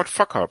talk about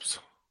fuck-ups?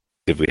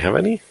 Did we have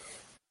any?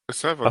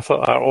 Server. I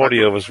thought our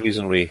audio was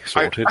reasonably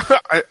sorted.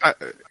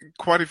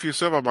 Quite a few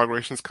server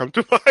migrations come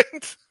to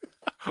mind.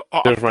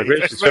 Server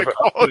migration, server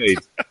upgrade.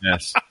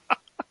 Yes.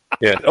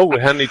 Yeah. Oh, a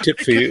handy tip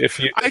for you: if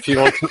you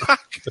want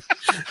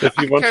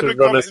to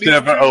run a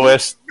server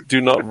OS,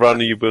 do not run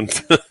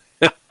Ubuntu.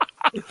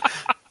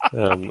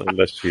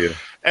 Unless you.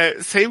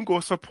 Same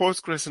goes for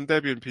Postgres and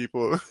Debian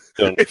people.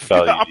 Don't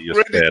value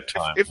your spare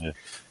time.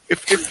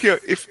 If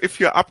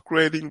you're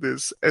upgrading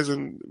this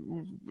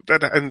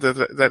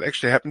that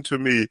actually happened to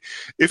me.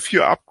 If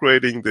you're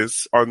upgrading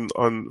this on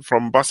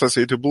from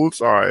Buzzsaw to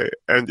Bullseye,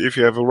 and if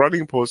you have a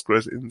running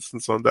Postgres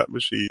instance on that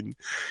machine,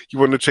 you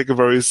want to take a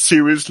very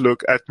serious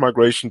look at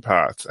migration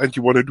paths, and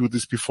you want to do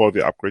this before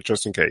the upgrade,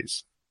 just in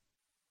case.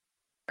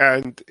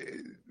 And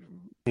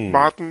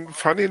Martin,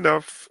 funny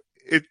enough,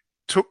 it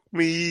took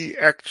me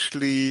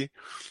actually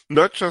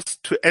not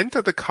just to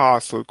enter the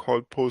castle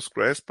called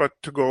Postgres, but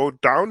to go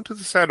down to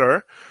the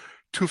cellar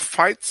to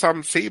fight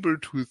some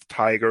saber-toothed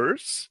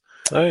tigers.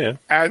 Oh, yeah.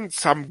 And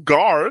some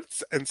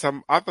guards and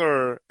some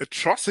other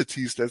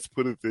atrocities, let's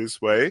put it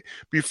this way,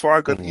 before I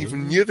got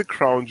even near the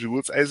crown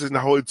jewels, as in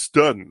how it's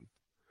done.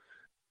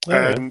 Oh,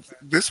 and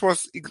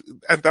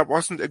that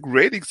wasn't a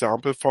great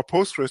example for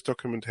Postgres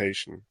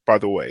documentation, by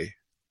the way.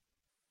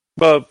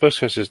 Well,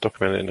 Postgres is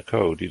documented in the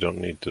code. You don't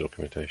need the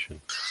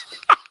documentation.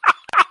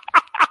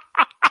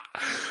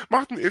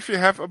 Martin, if you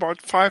have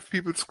about 5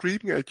 people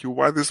screaming at you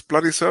why this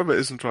bloody server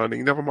isn't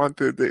running, never mind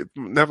the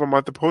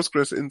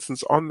Postgres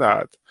instance on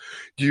that,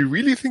 do you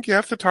really think you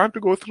have the time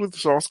to go through the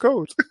source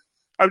code?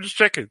 I'm just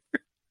checking.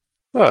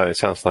 Well, it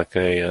sounds like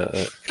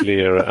a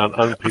clear,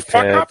 unprepared,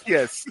 fuck up,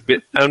 yes.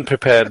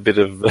 Unprepared bit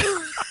of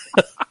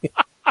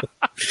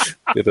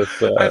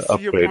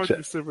upgrade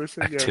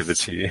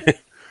activity. Yes.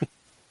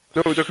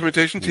 No,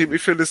 documentation team,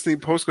 if you're listening,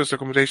 Postgres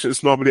documentation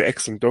is normally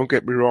excellent, don't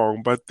get me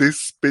wrong, but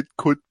this bit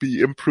could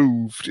be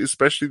improved,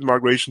 especially the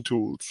migration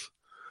tools,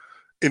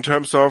 in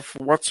terms of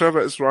what server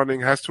is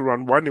running, has to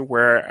run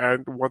anywhere,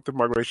 and what the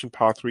migration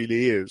path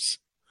really is.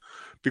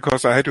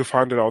 Because I had to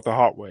find it out the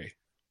hard way.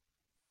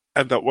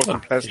 And that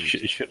wasn't pleasant.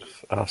 You should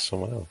have asked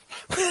someone else.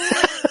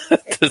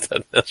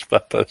 That's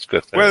about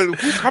Postgres. Well,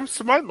 who comes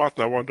to mind,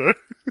 Martin, I wonder?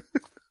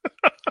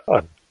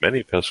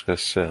 Many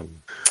Postgres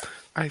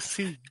I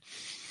see.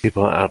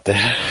 People out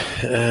there.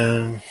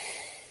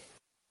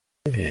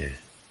 Yeah.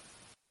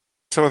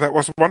 So that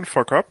was one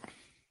fuck up.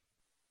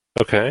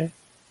 Okay.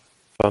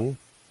 Fun.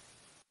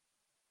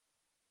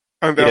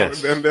 And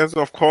there's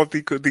of course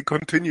the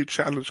continued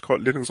challenge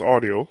called Linux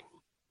Audio.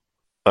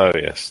 Oh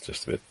yes,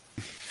 just a bit.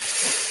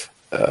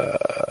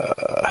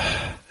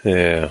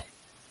 Yeah.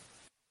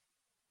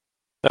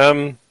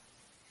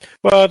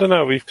 Well, I don't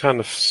know. We've kind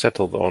of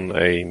settled on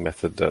a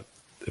method that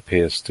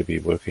appears to be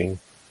working.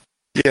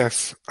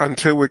 Yes,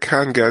 until we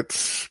can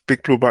get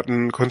Big Blue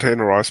Button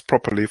containerized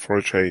properly for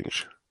a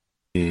change.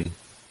 I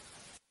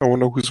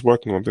wonder who's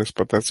working on this,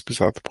 but that's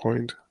beside the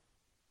point.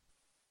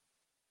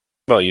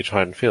 Well, you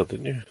tried and failed,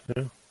 didn't you?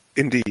 Yeah.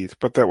 Indeed,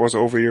 but that was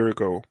over a year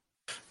ago.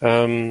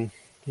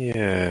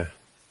 Yeah.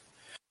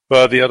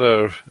 Well, the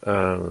other...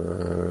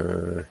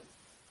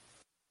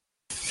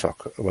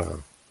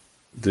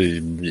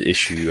 the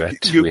issue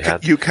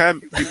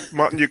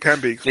Martin, you can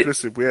be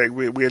explicit. We are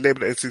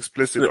labeled as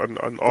explicit on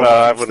all.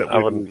 Well, I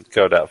wouldn't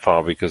go that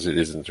far because it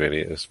isn't really.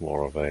 It's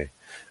more of a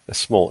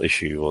small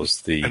issue.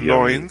 Was the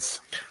annoyance,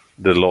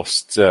 the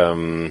lost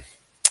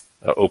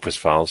Opus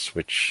files,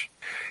 which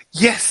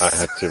yes, I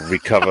had to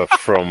recover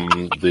from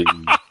the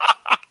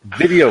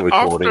video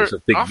recordings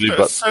of Big Blue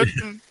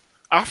Button.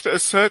 After a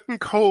certain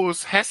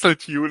cause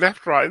hassled you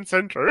left, right, and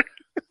center.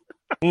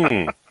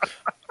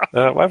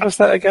 Why was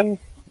that again?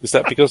 Is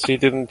that because he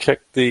didn't check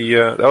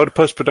the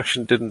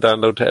post-production didn't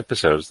download the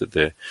episodes, did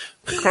they?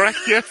 Correct,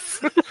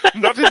 yes.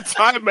 Not in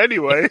time,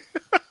 anyway.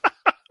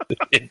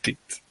 Indeed.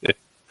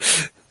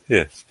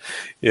 Yes.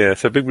 Yeah,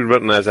 so Big Blue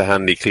Button has a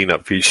handy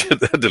cleanup feature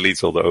that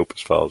deletes all the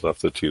Opus files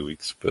after 2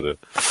 weeks, but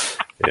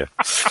yeah.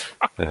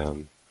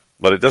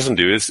 What it doesn't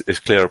do is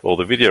clear up all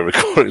the video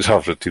recordings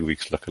after 2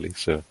 weeks, luckily,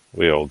 so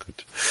we're all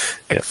good.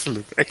 Yeah.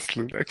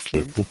 Excellent.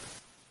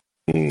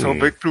 So,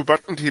 Big Blue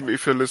Button team,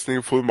 if you're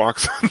listening, full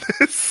marks on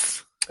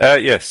this.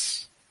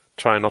 Yes.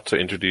 Try not to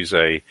introduce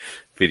a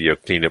video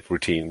cleanup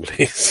routine,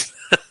 please.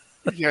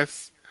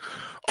 Yes.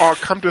 Or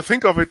come to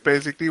think of it,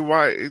 basically,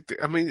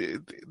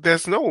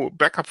 there's no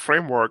backup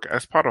framework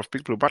as part of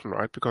Big Blue Button,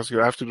 right? Because you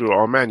have to do it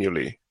all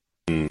manually.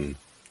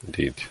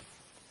 Indeed.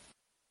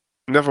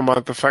 Never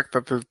mind the fact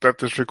that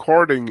this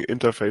recording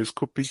interface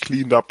could be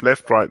cleaned up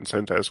left, right, and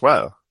center as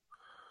well.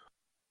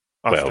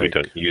 We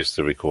don't use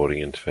the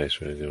recording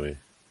interface, really, do we?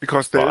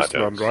 Because there is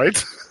none,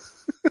 right?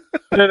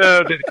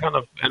 No, they kind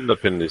of end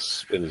up in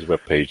this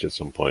web page at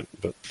some point,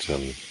 but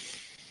to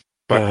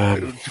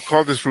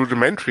call this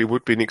rudimentary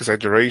would be an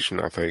exaggeration,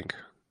 I think.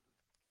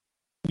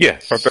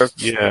 Yes, but that's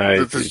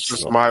it's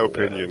just not, my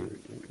opinion.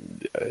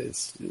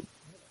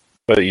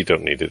 But you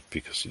don't need it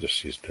because you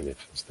just use Linux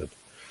instead.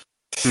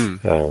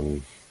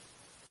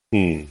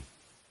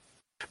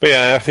 But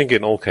yeah, I think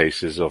in all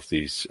cases of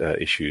these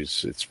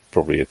issues, it's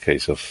probably a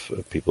case of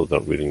people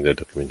not reading their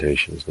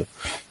documentation, isn't it?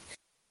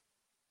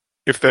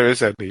 If there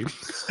is any.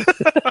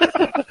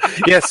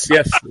 Yes,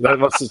 that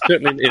was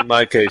certainly in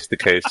my case the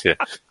case, yeah.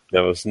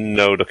 There was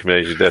no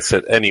documentation that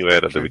said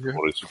anywhere that the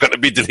recordings were going to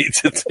be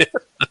deleted.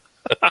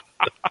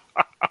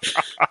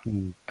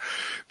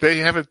 There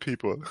you have it,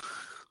 people.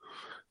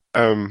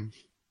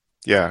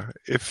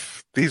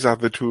 If these are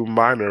the two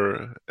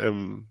minor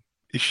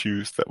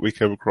issues that we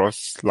came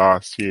across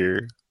last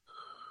year.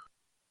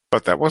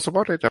 But that was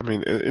about it. I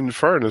mean, in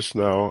fairness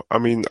now,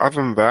 other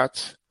than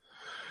that,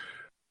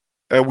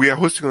 we are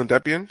hosting on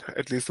Debian,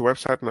 at least the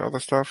website and other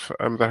stuff,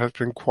 that has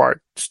been quite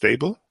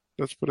stable,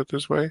 let's put it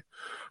this way.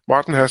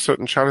 Martin has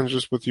certain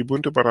challenges with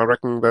Ubuntu, but I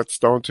reckon that's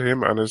down to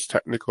him and his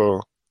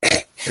technical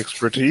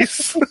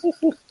expertise.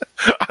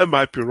 I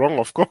might be wrong,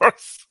 of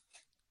course.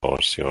 Of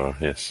course you are,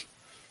 yes.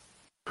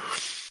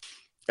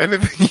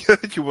 Anything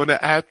that you want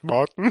to add,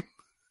 Martin?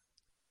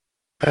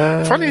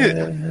 Funny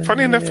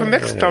enough, the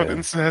Nextcloud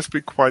instance has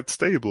been quite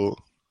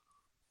stable.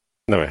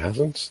 No, it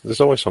hasn't.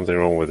 There's always something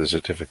wrong with the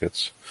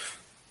certificates.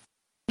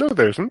 No,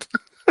 there isn't.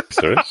 Yes,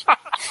 there is.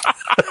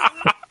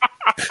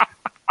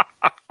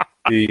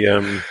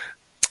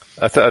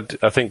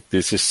 I think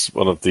this is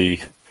one of the.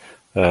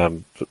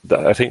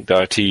 I think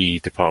the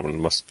IT department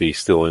must be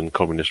still in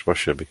communist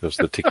Russia because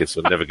the tickets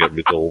will never get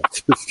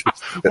resolved.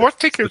 What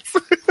tickets?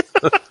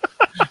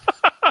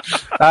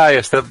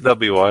 Yes, that'll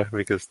be why,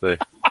 because they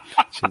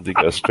simply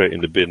go straight in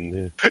the bin.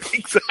 Yeah.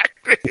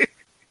 Exactly.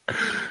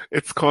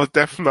 It's called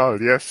Death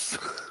Null, yes.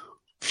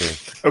 Yeah.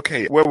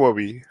 Okay, where were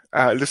we?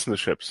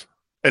 Listenerships.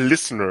 A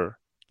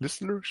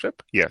listenership?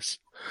 Yes.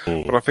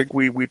 But I think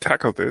we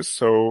tackled this.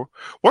 So,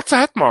 what's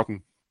ahead,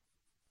 Martin?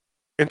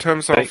 In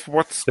terms of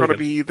what's going to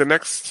be the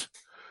next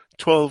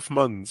 12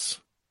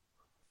 months?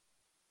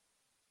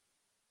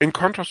 In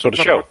contrast to the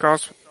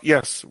podcast,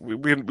 yes,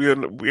 we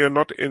are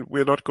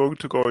not going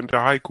to go into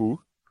haiku.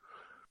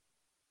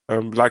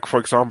 Like, for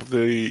example,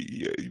 the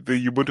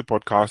Ubuntu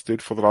podcast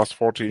did for the last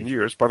 14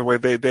 years. By the way,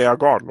 they are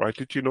gone, right?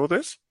 Did you know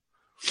this?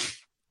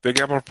 They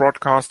gave up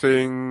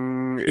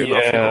broadcasting in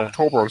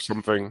October or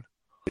something.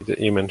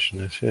 You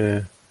mentioned it,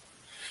 yeah.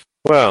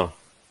 Well,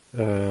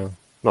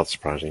 not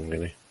surprising,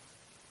 really.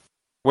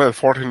 Well,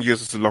 14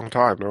 years is a long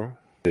time, no?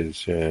 It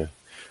is, yeah.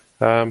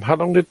 How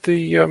long did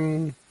the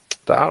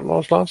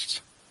Outlaws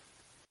last?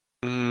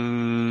 4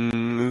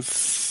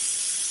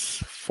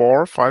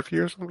 or 5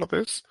 years, something like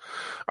this.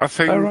 I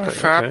think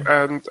Fab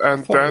and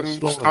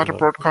then started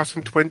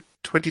broadcasting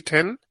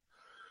 2010.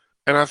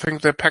 And I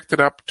think they packed it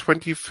up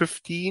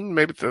 2015,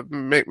 maybe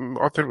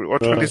or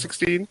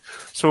 2016.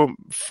 So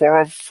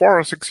 5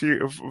 or 6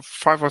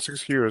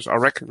 years, I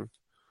reckon.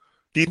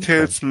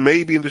 Details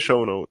maybe in the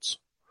show notes.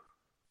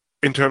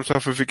 In terms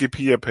of a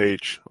Wikipedia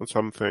page or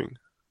something.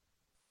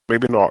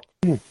 Maybe not.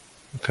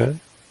 Okay.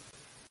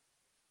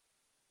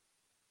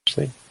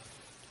 Interesting.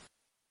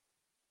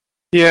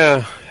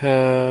 Yeah.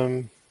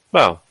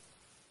 Well.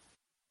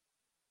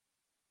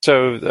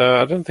 So,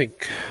 I don't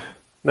think...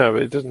 No,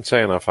 it doesn't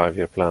say in our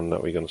 5-year plan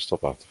that we're going to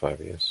stop after 5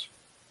 years.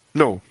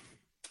 No.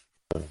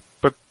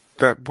 But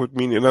that would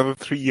mean another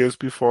 3 years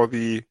before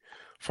the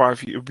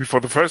first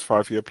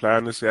 5-year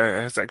plan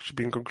has actually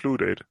been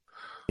concluded.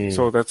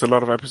 So that's a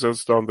lot of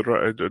episodes down the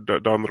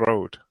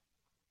road.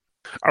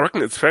 I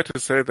reckon it's fair to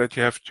say that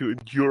you have to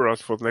endure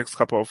us for the next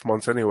couple of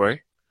months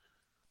anyway.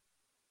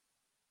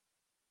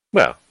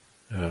 Well,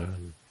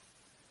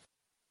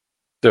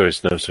 there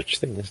is no such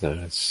thing, is there?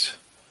 It's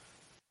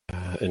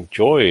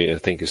enjoy, I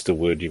think, is the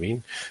word you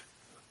mean.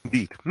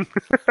 Indeed.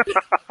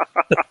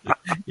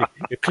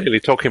 You're clearly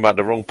talking about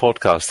the wrong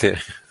podcast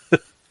here.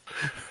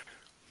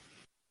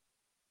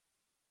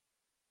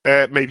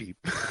 Maybe.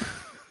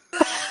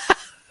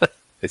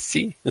 I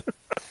see.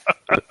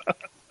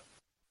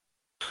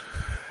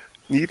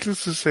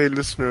 Needless to say,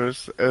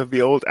 listeners,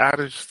 the old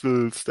adage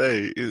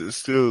is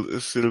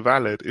still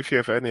valid. If you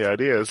have any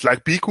ideas,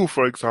 like Biku,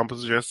 for example,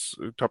 suggests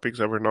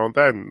topics every now and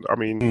then. I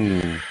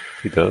mean,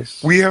 he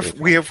does. We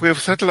have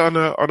settled on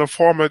a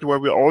format where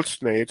we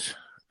alternate.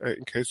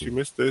 In case you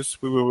missed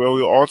this, we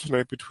will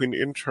alternate between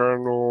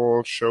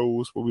internal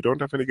shows where we don't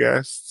have any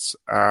guests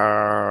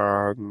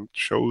and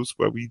shows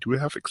where we do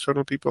have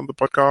external people on the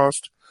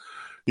podcast.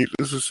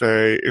 Needless to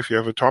say, if you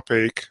have a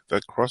topic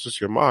that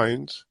crosses your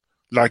mind,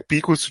 like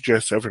Biko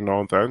suggests every now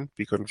and then,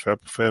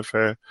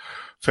 Biko,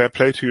 fair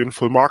play to you in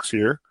full marks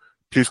here.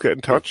 Please get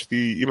in touch.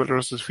 The email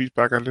address is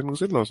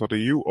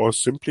feedback@linuxinlaws.eu, or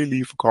simply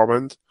leave a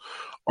comment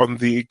on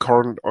the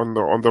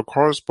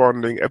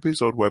corresponding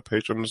episode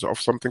webpage of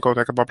something called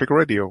Hacker Public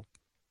Radio.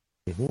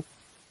 Mm-hmm.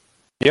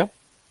 Yeah.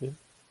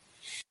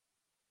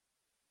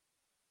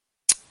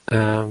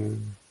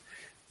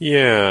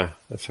 Yeah,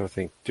 that's what I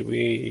think.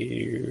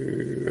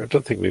 I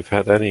don't think we've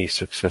had any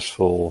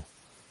successful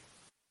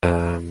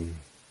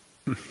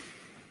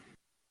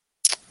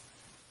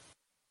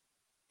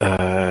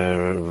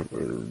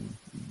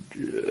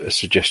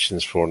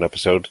suggestions for an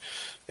episode,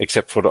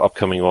 except for the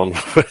upcoming one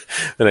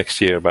the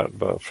next year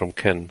about from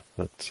Ken.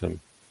 But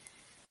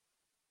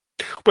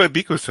well,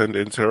 Biko sent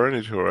in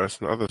Serenity to us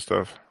and other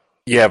stuff.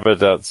 Yeah, but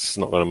that's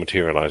not going to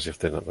materialize if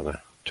they're not going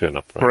to turn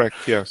up. Right? Correct.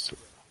 Yes.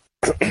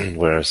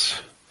 Whereas,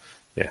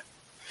 yeah.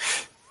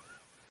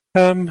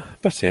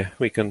 But yeah,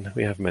 we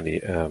have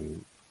many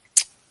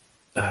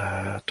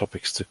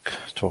topics to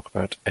talk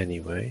about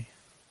anyway.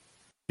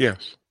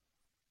 Yes.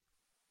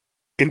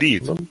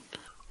 Indeed.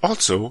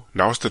 Also,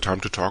 now's the time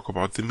to talk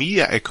about the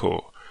media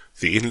echo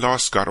the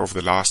Inlaws got over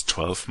the last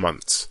 12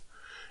 months.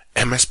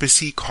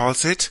 MSBC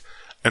calls it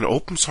an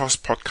open source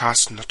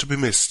podcast not to be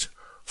missed.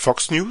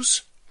 Fox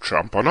News,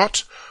 Trump or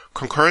not,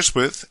 concurs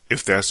with,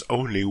 if there's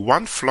only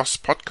one Floss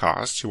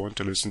podcast you want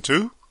to listen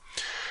to,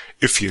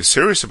 if you're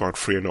serious about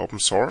free and open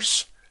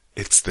source,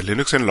 it's the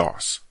Linux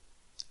Inlaws.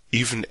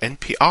 Even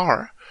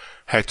NPR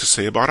had to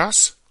say about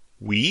us,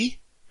 we,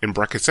 in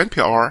brackets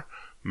NPR,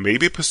 may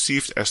be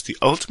perceived as the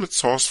ultimate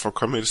source for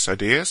communist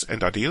ideas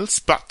and ideals,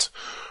 but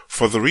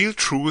for the real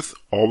truth,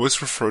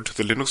 always refer to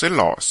the Linux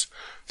Inlaws,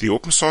 the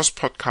open source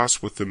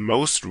podcast with the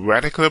most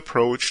radical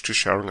approach to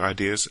sharing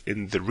ideas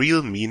in the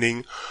real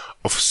meaning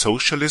of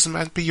socialism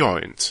and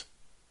beyond.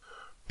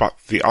 But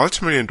the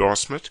ultimate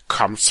endorsement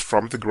comes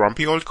from the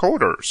grumpy old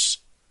coders.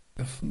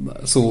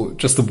 So,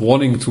 just a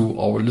warning to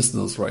our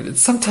listeners, right?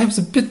 It's sometimes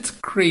a bit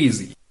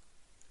crazy.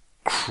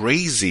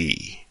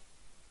 Crazy.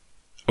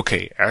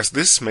 Okay, as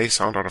this may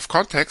sound out of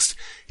context,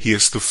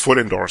 here's the full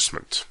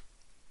endorsement.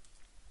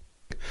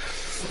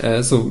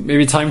 So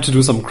maybe time to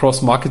do some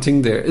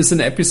cross-marketing. There is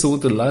an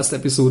episode, the last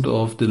episode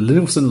of the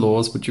Linux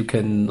Inlaws, which you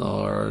can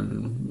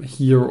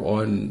hear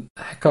on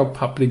Hacker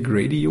Public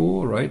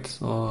Radio, right?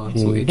 So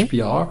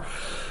HPR.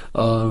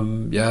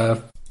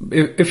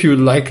 If you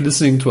like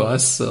listening to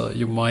us,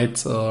 you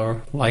might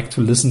like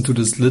to listen to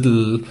this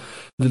little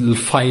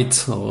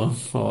fight.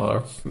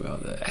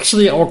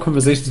 Actually, our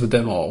conversations with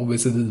them are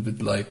always a little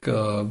bit like,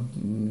 I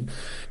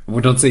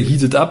would not say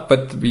heated up,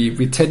 but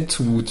we tend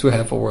to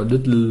have our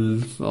little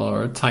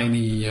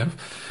tiny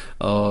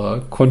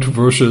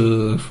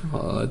controversial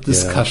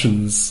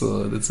discussions,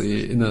 let's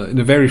say, in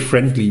a very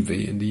friendly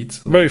way, indeed.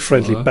 Very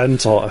friendly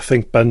banter. I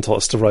think banter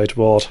is the right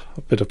word.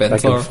 A bit of banter.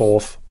 Back and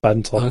forth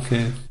banter.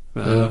 Okay.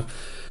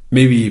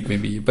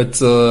 Maybe,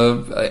 but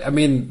I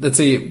mean, let's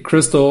say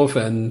Christoph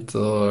and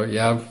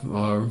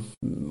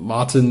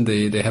Martin,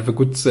 they have a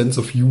good sense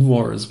of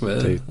humor as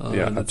well.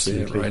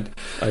 Absolutely. Right?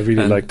 I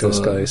really like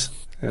those guys.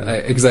 Yeah.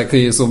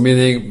 Exactly. So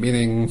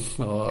meaning,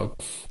 I'm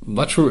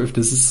not sure if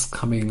this is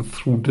coming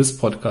through this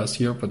podcast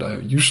here,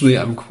 but usually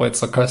I'm quite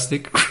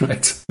sarcastic,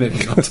 right?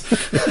 Maybe not.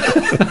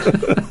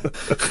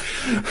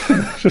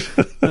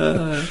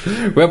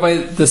 Whereby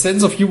the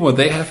sense of humor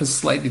they have is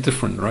slightly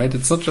different, right?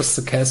 It's not just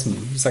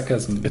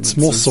sarcasm. It's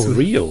more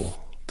surreal.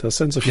 The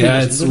sense of humor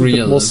is a little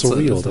bit more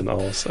surreal than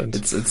ours. And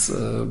it's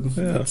a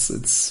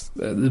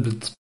little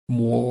bit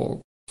more.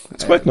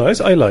 It's quite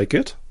nice. I like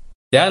it.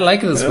 Yeah, I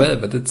like it as well,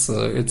 but it's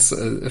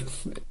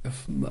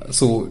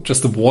so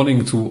just a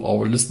warning to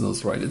our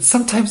listeners, right? It's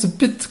sometimes a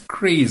bit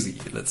crazy,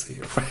 let's say.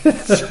 Right?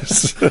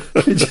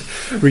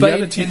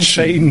 Reality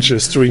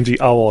changes during the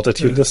hour that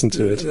you listen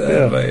to it.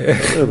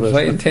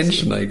 By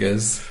intention, I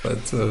guess.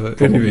 But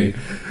anyway,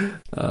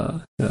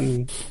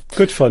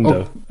 good fun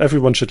though.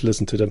 Everyone should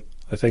listen to them,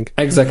 I think.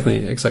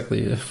 Exactly.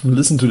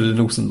 Listen to the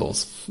Linux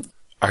Inlaws.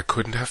 I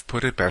couldn't have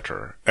put it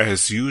better.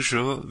 As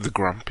usual, the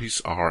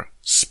grumpies are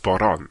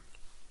spot on.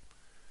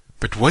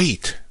 But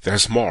wait,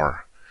 there's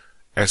more.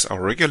 As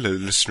our regular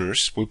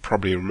listeners will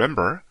probably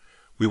remember,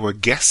 we were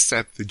guests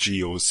at the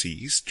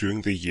GOCs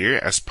during the year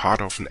as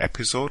part of an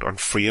episode on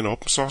free and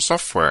open source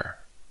software.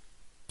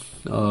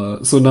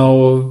 So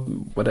now,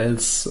 what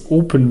else?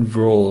 Open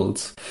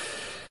World.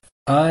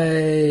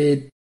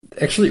 Open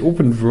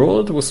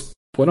World was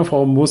one of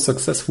our most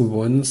successful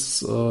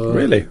ones.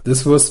 Really?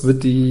 This was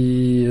with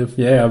the,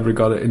 we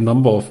got a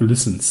number of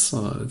listens,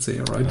 let's say,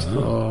 right?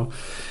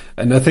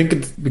 And I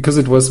think because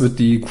it was with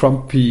the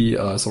grumpy,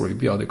 the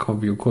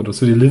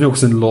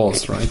Linux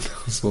Inlaws, right?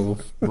 So,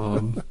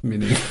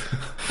 meaning,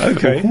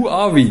 okay, who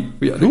are we?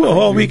 Who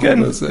are we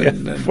again?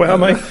 Where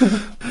am I?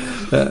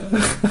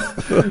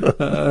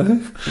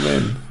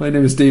 My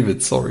name is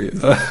David. Sorry.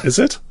 Is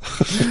it?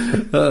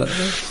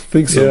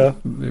 Think so. Yeah.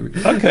 Maybe.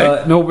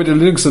 Okay. No, with the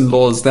Linux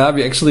Inlaws, there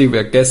we actually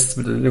were guests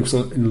with the Linux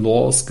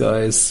Inlaws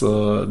guys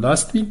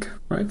last week,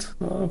 right?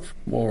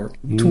 Or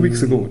 2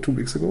 weeks ago. 2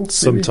 weeks ago.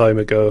 Some time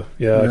ago.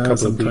 Yeah, a couple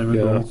some of time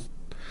ago.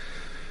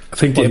 I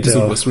think the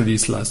episode was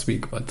released last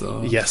week, but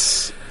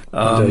yes,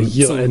 the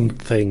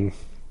year-end thing.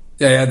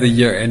 Yeah, the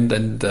year end,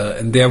 and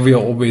there we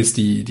are always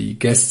the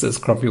guests as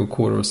Grumpy Old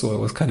Quarter, so I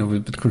was kind of a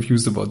bit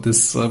confused about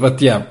this.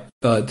 But yeah,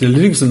 the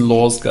Linux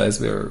Inlaws guys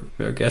were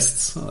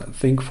guests, I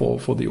think, for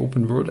the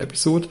Open World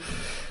episode.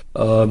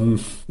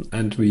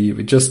 And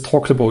we just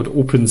talked about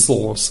open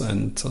source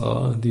and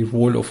the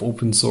role of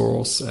open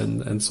source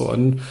and so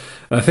on.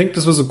 And I think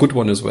this was a good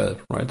one as well,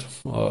 right?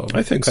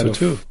 I think so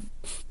too.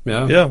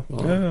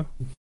 Yeah.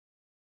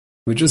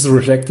 Which is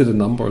reflected in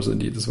numbers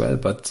indeed as well,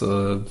 but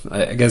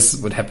I guess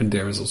what happened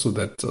there is also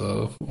that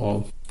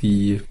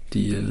the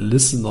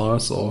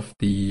listeners of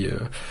the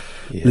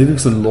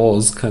Linux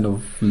Inlaws kind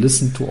of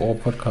listened to our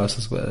podcast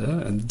as well,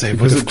 and they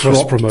would have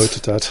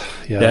cross-promoted that.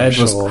 Yeah, it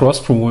was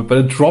cross-promoted, but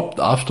it dropped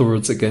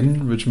afterwards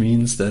again, which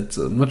means that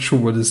I'm not sure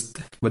what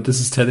this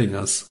is telling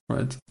us,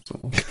 right?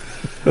 So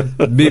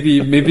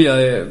maybe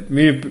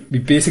we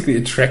basically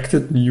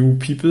attracted new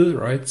people,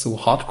 right? So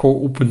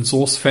hardcore open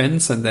source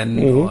fans, and then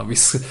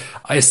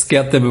I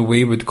scared them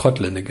away with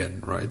Kotlin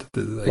again, right?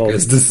 I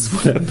guess this is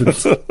what happened.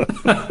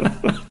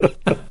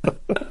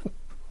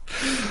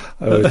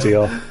 Oh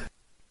dear.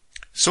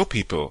 So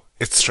people,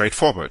 it's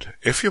straightforward.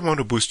 If you want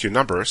to boost your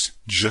numbers,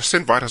 just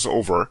invite us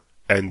over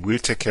and we'll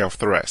take care of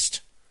the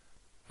rest.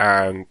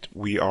 And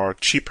we are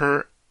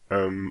cheaper,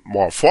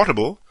 more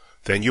affordable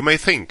than you may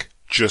think.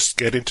 Just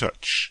get in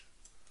touch.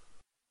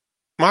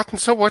 Martin,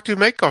 so what do you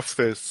make of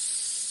this?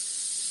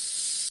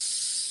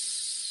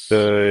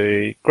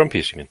 The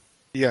Grumpies, you mean?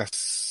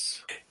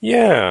 Yes.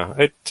 Yeah,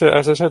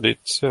 as I said,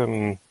 it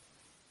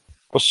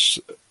was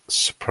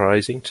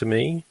surprising to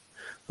me.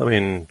 I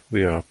mean,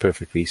 we are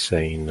perfectly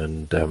sane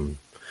and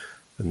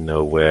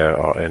nowhere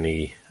are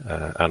any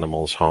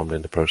animals harmed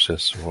in the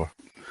process or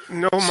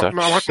such.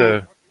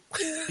 Martin,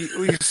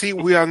 you see,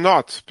 we are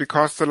not,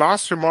 because the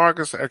last remark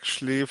is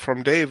actually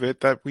from David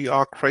that we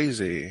are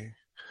crazy.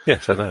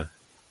 Yes, I know.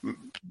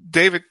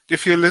 David,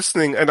 if you're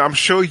listening, and I'm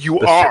sure you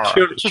are.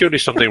 Surely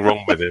something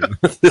wrong with him.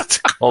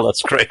 Oh,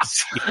 that's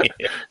crazy.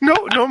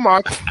 No,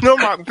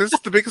 Martin. This is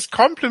the biggest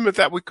compliment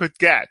that we could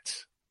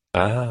get.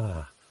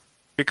 Ah.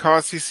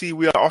 Because, you see,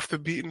 we are off the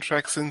beaten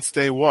track since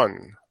day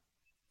one.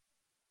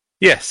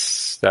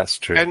 Yes, that's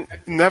true. And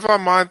never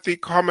mind the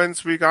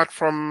comments we got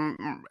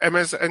from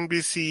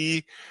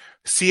MSNBC,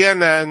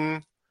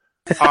 CNN,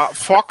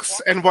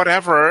 Fox, and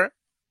whatever.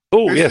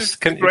 Oh, yes.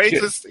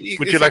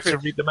 Would you like to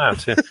read them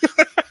out? Yeah.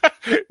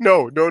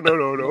 No. We'll do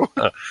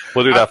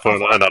that for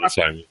another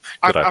time.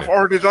 I've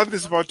already done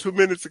this about 2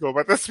 minutes ago,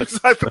 but that's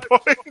beside the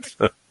point.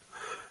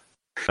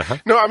 Uh-huh.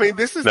 No, I mean,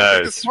 this is the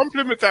biggest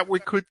compliment that we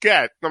could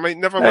get. I mean,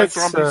 never mind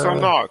Grumpies or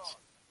not.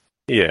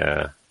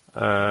 Yeah.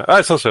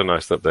 It's also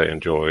nice that they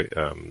enjoy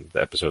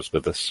the episodes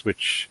with us,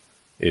 which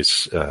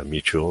is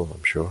mutual,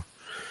 I'm sure.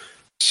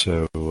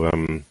 So,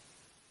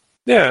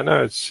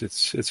 it's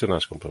a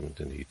nice compliment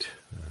indeed.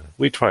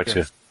 We try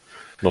to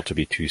not to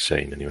be too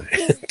sane anyway,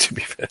 to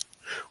be fair.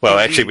 Well,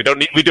 actually, we don't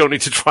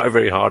need to try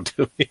very hard,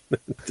 do we?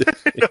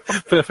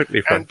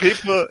 Perfectly fine. And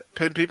people.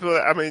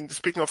 I mean,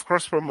 speaking of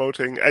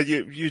cross-promoting,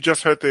 you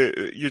just heard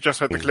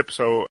the clip,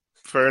 so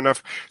fair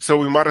enough. So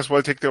we might as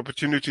well take the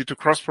opportunity to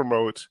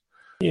cross-promote.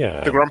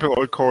 Yeah. The Grumpy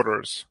Old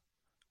Quarters.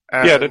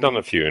 They've done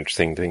a few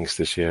interesting things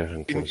this year.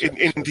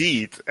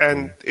 Indeed.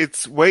 And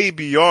it's way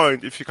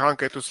beyond if you can't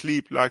get to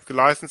sleep, like the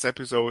license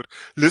episode.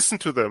 Listen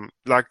to them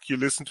like you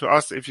listen to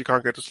us if you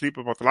can't get to sleep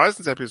about the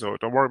license episode.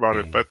 Don't worry about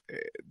it. But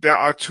there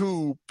are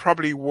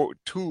probably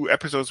two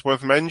episodes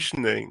worth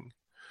mentioning.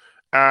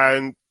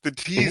 And the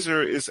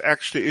teaser is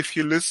actually, if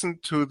you listen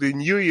to the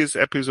New Year's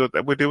episode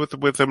that we did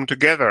with them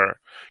together,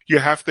 you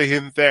have the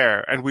hint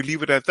there. And we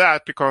leave it at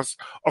that because,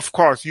 of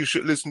course, you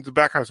should listen to the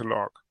back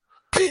catalog.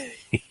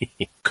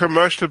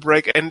 Commercial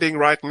break ending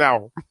right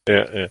now.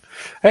 Yeah.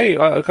 Hey,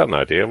 I got an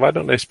idea. Why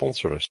don't they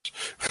sponsor us?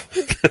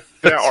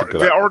 They're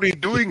already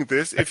doing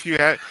this. If you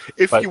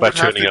would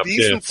have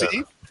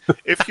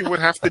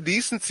the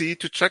decency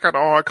to check out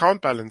our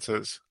account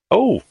balances.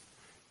 Oh.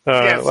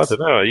 Yes. I don't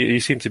know. You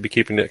seem to be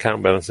keeping the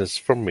account balances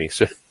from me,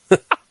 so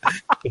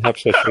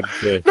perhaps I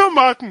should. No,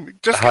 Martin.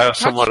 Just hire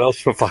someone else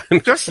for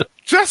fine.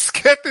 Just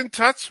get in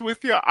touch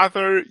with your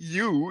other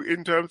you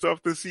in terms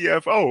of the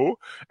CFO,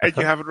 and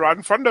you have it right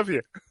in front of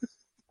you.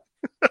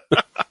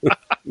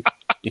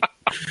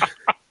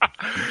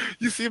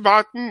 You see,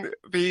 Martin,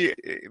 the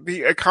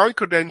account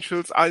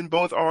credentials are in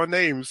both our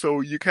names,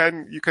 so you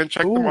can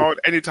check them out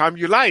anytime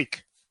you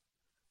like.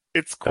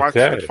 It's quite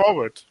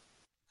straightforward.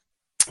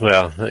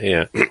 Well,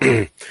 yeah.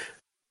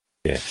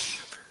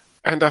 Yes.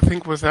 And I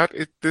think with that,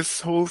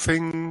 this whole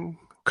thing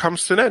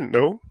comes to an end,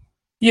 no?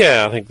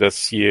 Yeah, I think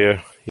that's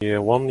year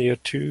 1, year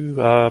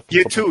 2.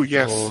 Year 2,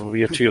 yes. Or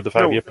year 2 of the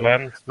 5-year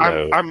plan.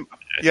 No.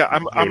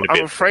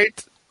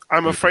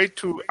 I'm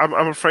afraid to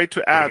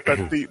add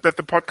that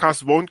the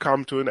podcast won't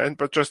come to an end,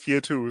 but just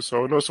year 2.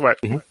 So no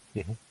sweat. Mm-hmm.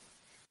 Mm-hmm.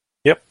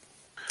 Yep.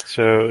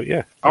 So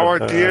yeah, our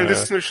dear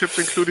listenership,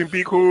 including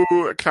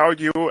Biku,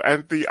 Claudio,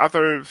 and the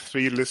other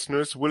 3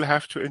 listeners, will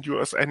have to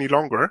endure us any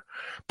longer.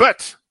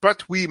 But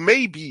we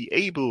may be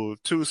able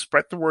to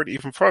spread the word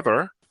even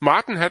further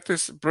Martin had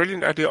this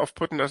brilliant idea of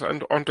putting us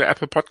onto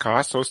Apple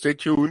Podcasts, so stay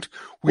tuned.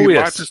 We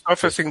might be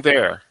surfacing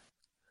there.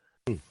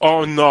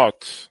 Or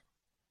not.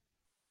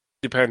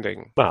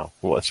 Depending. Well,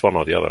 it's one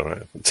or the other,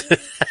 right?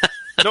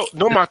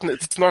 No, Martin,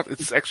 it's not.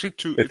 It's actually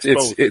two. It's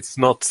both. It's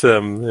not.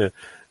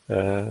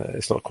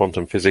 It's not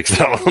quantum physics.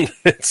 That one.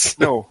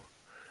 No.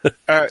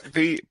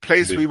 The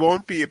place we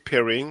won't be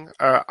appearing,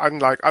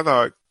 unlike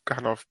other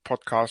kind of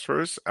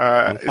podcasters,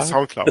 is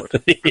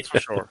SoundCloud. That's for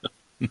sure.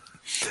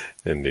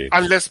 Indeed.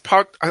 Unless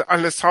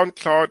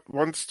SoundCloud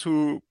wants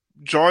to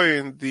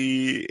join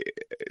the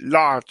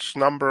large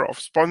number of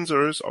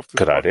sponsors of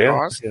the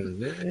podcast.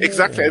 Yeah.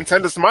 Exactly, and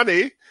send us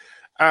money.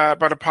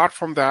 But apart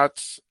from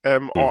that,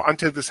 or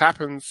until this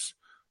happens,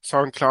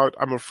 SoundCloud,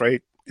 I'm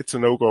afraid it's a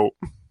no-go.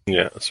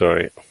 Yeah,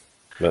 sorry.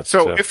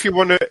 If you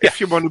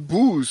wanna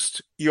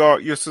boost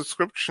your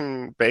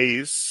subscription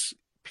base,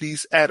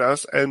 please add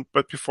us.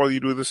 But before you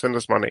do this, send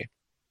us money.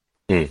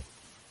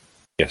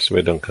 Yes,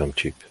 we don't come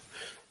cheap.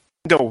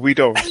 No, we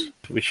don't.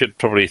 We should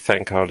probably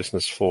thank our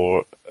listeners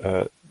for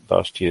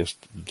last year's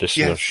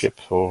listenership,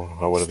 or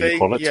however you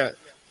call it. Yeah,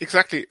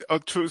 exactly.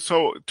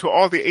 To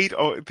all the 8,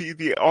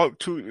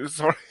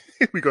 sorry,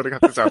 we got to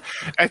cut this out.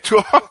 And to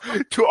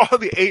all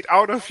the 8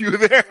 out of you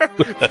there,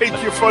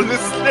 thank you for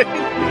listening.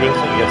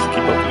 Yes,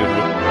 keep up the good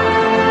work.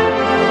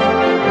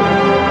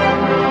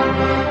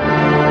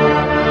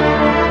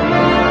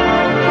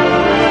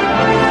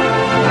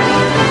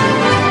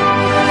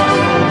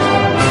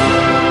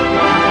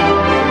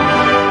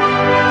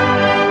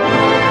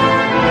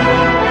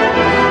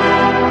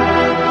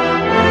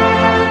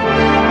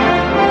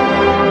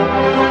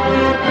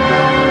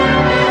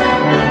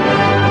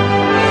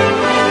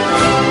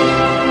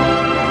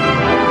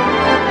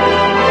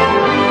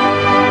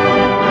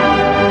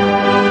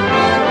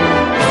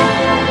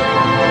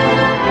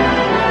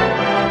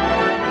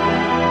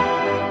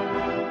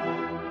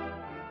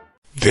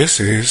 This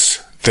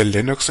is the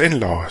Linux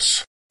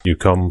Inlaws. You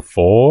come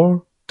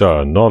for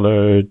the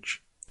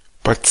knowledge,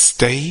 but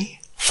stay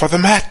for the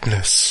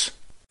madness.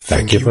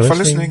 Thank you for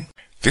listening.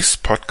 This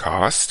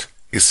podcast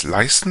is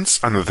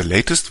licensed under the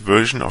latest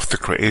version of the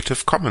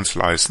Creative Commons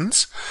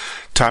license,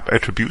 Tab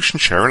Attribution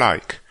Share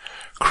Alike.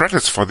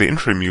 Credits for the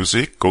intro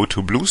music go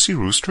to Blue Sea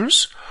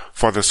Roosters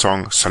for the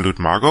song Salute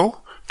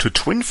Margot, to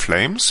Twin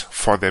Flames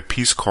for their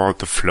piece called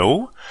The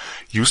Flow,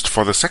 used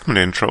for the segment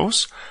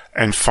intros,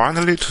 and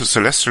finally to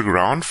Celestial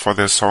Ground for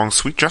their song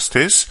Sweet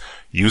Justice,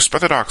 used by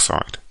the Dark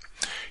Side.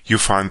 You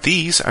find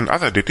these and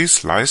other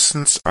ditties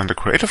licensed under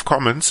Creative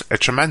Commons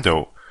at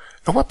Jamendo,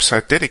 a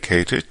website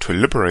dedicated to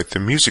liberate the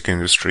music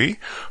industry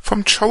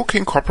from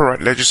choking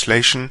copyright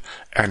legislation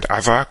and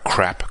other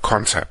crap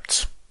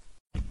concepts.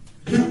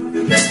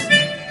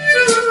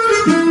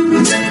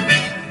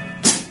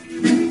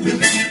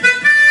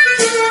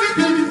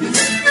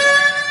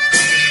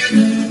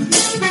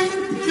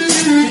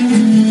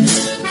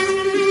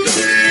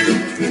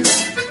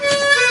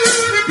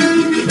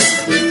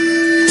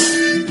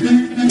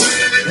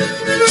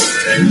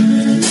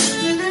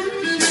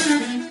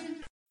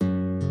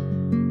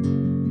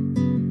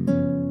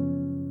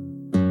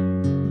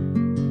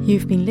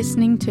 You've been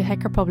listening to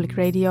Hacker Public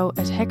Radio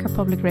at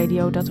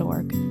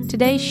hackerpublicradio.org.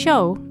 Today's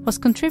show was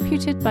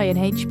contributed by an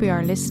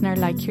HPR listener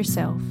like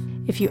yourself.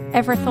 If you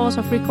ever thought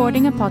of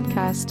recording a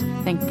podcast,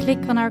 then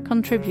click on our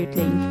contribute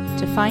link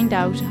to find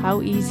out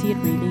how easy it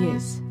really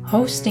is.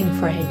 Hosting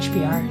for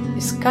HPR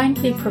is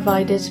kindly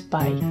provided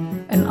by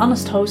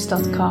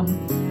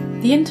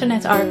anhonesthost.com, the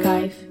Internet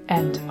Archive,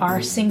 and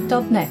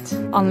rsync.net.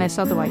 Unless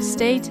otherwise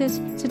stated,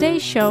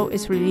 today's show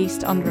is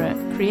released under a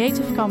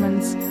Creative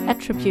Commons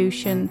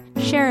Attribution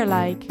Share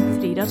Alike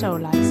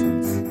 3.0 license.